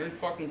 Art. Merry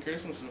fucking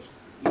Christmas.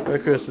 Merry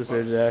Christmas,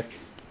 there, Jack.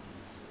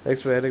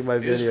 Thanks for ending my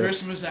Is video.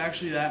 Christmas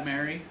actually that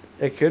merry?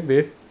 It could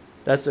be.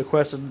 That's the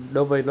question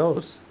nobody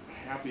knows.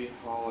 Happy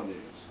holidays.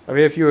 I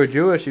mean, if you were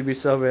Jewish, you'd be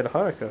celebrating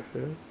Hanukkah.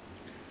 Yeah?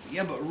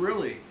 Yeah, but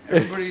really,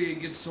 everybody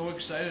gets so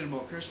excited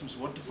about Christmas.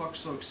 What the fuck's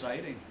so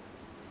exciting?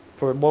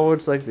 For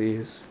moments like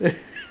these. Because,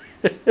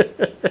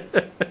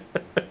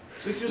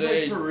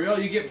 like, for real,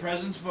 you get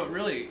presents, but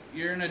really,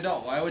 you're an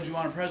adult. Why would you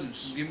want a present?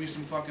 Just give me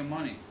some fucking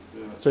money.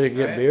 Yeah. So you can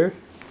get Right? beer?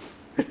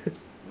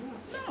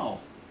 No.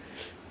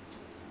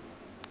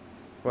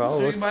 Well,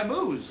 So you can buy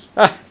booze.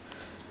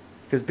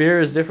 because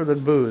beer is different than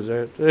booze,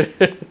 right?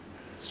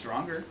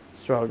 Stronger.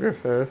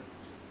 Stronger,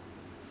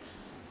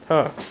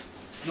 huh?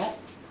 No.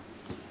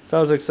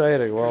 Sounds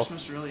exciting. Well,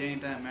 Christmas really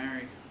ain't that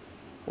merry.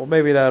 well,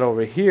 maybe not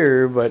over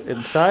here, but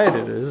inside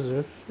it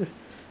is.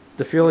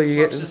 The feeling you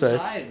get Fuck's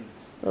inside.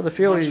 Well, the Bunch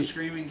feeling. of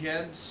screaming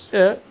kids.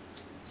 Yeah,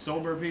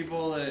 Sober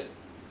people that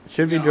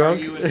should be gonna drunk.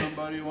 argue with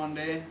somebody one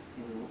day.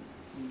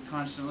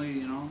 Constantly,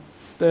 you know.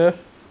 Yeah.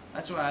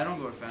 That's why I don't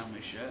go to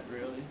family shit,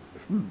 really.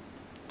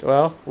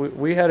 Well,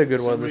 we had a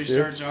good one Somebody this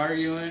year. starts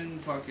arguing,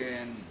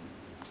 fucking,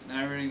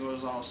 then everything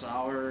goes all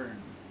sour.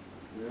 And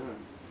Yeah.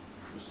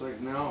 Just like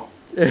now.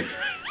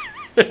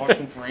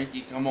 Fucking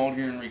Frankie come out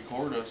here and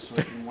record us so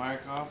we can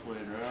whack off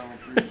later. I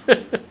don't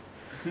appreciate it.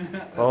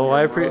 Oh, Your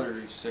I brother,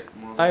 you sick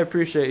mother. I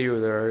appreciate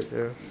you there, Art. Yeah.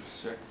 You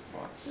sick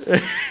fuck.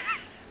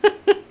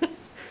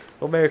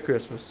 Well, Merry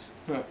Christmas.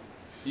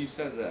 You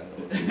said that.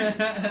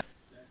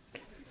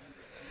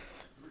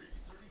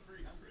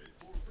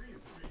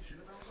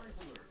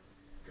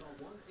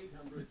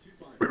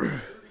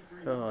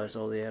 Oh, I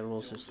saw the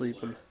animals are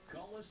sleeping.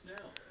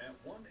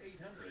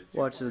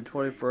 Watching the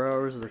 24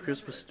 hours of the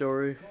Christmas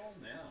story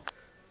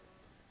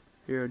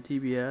here on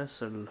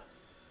TBS, and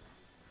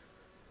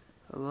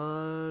a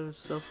lot of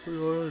stuff going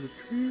on in the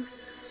tree.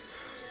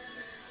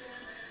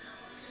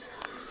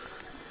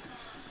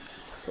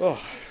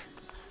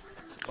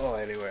 Oh,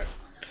 anyway.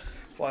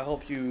 Well, I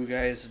hope you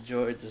guys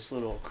enjoyed this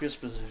little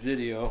Christmas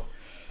video.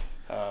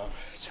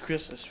 It's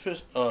Christmas,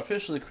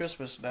 officially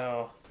Christmas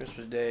now,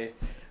 Christmas Day.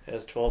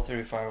 It's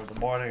 12:35 in the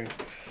morning,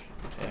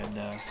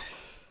 and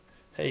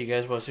hey, you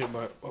guys want to see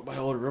what my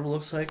old room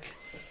looks like?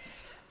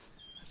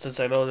 Since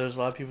I know there's a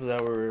lot of people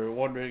that were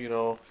wondering, you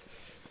know,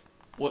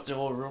 what the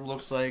old room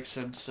looks like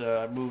since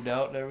I moved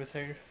out and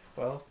everything.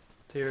 Well,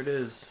 here it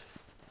is.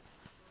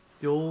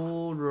 The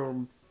old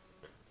room.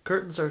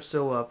 Curtains are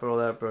still up and all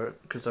that,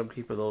 but because I'm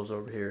keeping those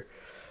over here.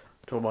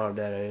 I told Mom and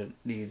Dad I didn't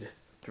need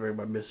to bring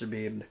my Mr.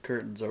 Bean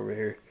curtains over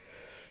here.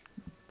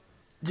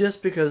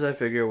 Just because I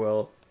figure,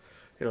 well,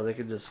 you know, they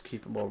can just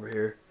keep them over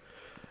here.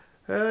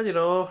 And, you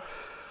know,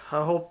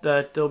 I hope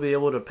that they'll be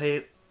able to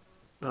paint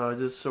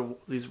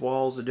these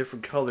walls a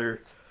different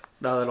color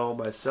now that all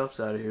my stuff's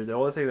out of here. The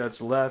only thing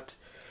that's left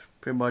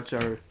pretty much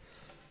are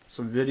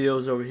some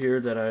videos over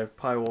here that I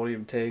probably won't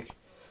even take.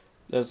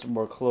 Then some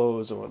more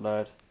clothes and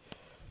whatnot.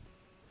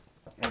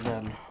 And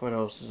then what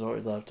else is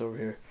always left over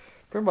here?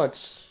 Pretty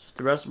much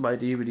the rest of my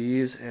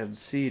DVDs and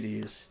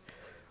CDs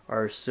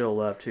are still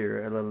left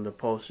here, and then the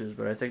posters.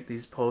 But I think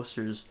these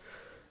posters,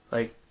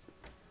 like,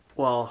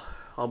 well,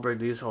 I'll bring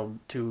these home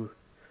too,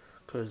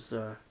 because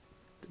it'd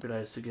be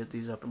nice to get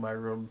these up in my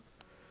room.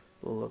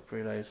 They'll look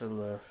pretty nice, and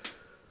the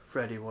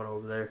Freddy one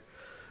over there.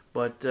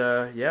 But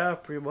yeah,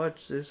 pretty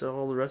much there's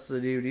all the rest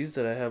of the DVDs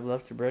that I have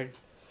left to bring,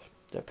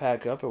 to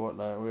pack up and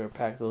whatnot. We're gonna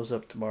pack those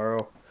up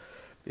tomorrow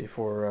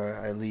before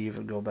I leave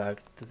and go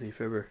back to the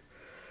Fibber.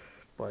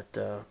 But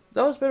that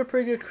has been a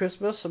pretty good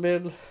Christmas. I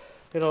mean,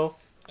 you know,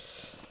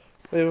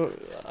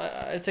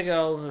 I think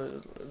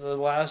the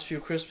last few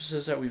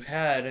Christmases that we've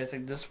had, I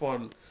think this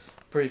one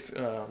pretty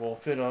will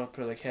fit up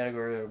in the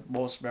category of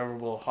most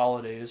memorable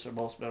holidays or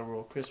most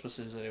memorable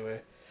Christmases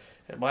anyway,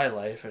 in my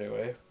life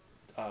anyway.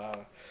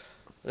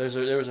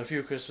 There was a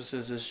few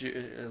Christmases this year,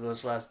 in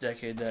this last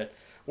decade, that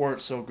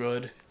weren't so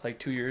good. Like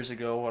 2 years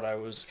ago when I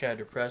was kind of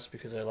depressed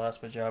because I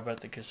lost my job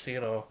at the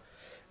casino,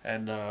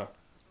 and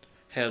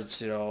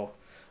hence, you know,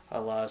 I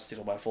lost, you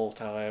know, my full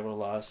time, I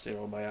lost, you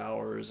know, my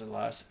hours, and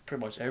lost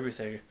pretty much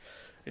everything,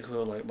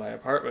 including like my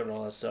apartment and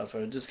all that stuff.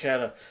 And it just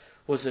kind of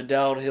was a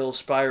downhill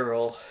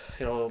spiral,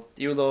 you know.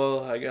 Even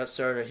though I got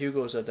started at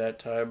Hugo's at that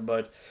time,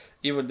 but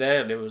even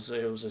then it was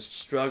a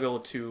struggle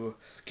to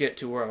get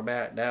to where I'm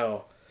at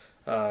now.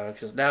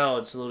 Because now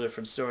it's a little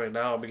different story.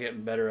 Now I'm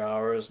getting better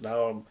hours.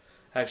 Now I'm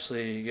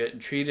actually getting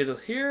treated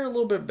here a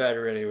little bit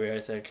better anyway,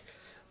 I think,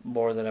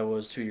 more than I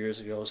was 2 years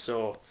ago.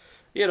 So,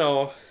 you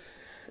know,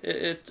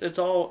 it's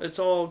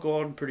all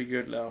going pretty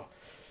good now.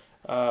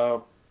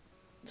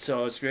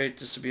 So it's great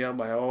just to be on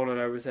my own and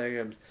everything,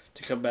 and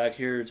to come back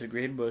here to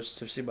Greenbush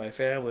to see my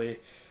family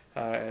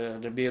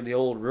and to be in the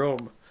old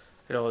room.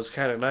 You know, it's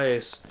kind of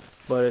nice,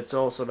 but it's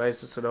also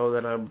nice to know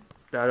that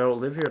I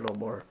don't live here no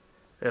more.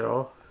 You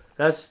know,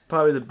 that's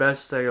probably the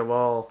best thing of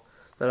all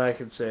that I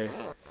can say,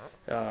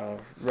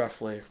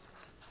 roughly.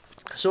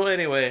 So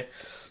anyway,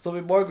 there'll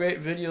be more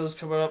great videos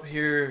coming up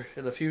here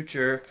in the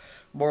future,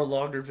 more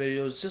longer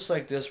videos just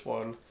like this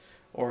one,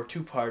 or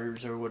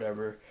two-parters or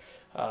whatever.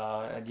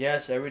 And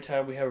yes, every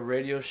time we have a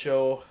radio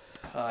show,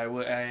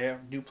 I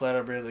do plan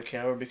on bringing the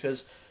camera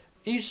because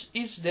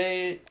each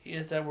day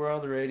that we're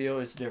on the radio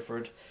is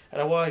different,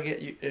 and I want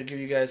to give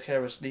you guys kind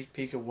of a sneak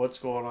peek of what's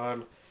going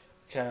on,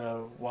 kind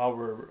of while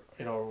we're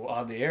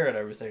on the air and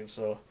everything.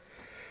 So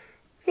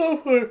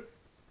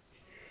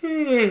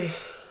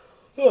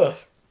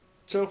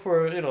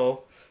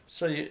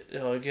so you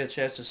get a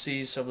chance to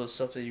see some of the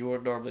stuff that you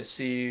wouldn't normally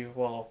see,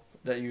 well,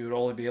 that you would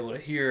only be able to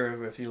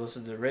hear if you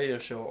listen to the radio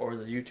show or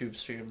the YouTube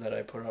stream that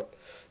I put up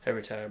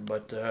every time.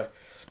 But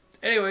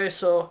anyway,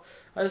 so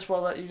I just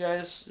want to let you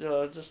guys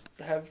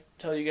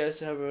tell you guys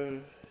to have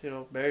a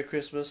Merry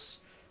Christmas,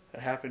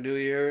 a Happy New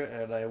Year,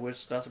 and I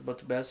wish nothing but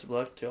the best of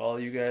luck to all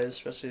you guys,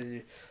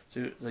 especially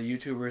to the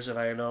YouTubers that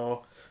I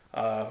know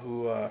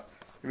who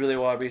really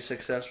want to be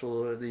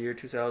successful in the year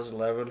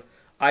 2011.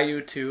 I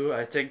do too.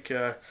 I think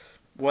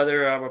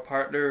whether I'm a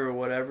partner or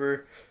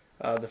whatever,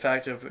 the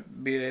fact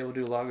of being able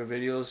to do longer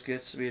videos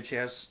gives me a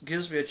chance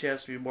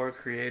to be more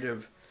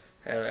creative,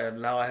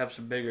 and now I have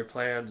some bigger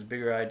plans,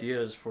 bigger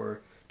ideas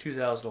for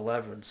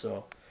 2011.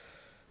 So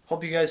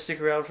hope you guys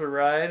stick around for the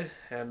ride,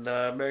 and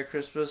Merry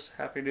Christmas,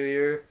 Happy New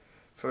Year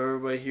for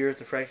everybody here at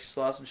the Frankie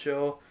Slawson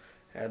Show,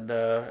 and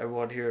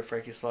everyone here at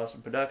Frankie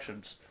Slawson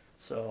Productions.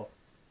 So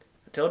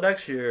until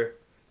next year,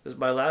 this is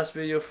my last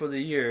video for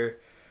the year.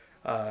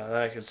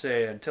 That I can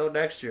say. Until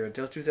next year,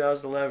 until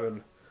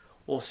 2011,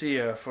 we'll see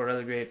you for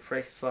another great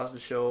Frankie Slawson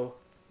Show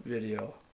video.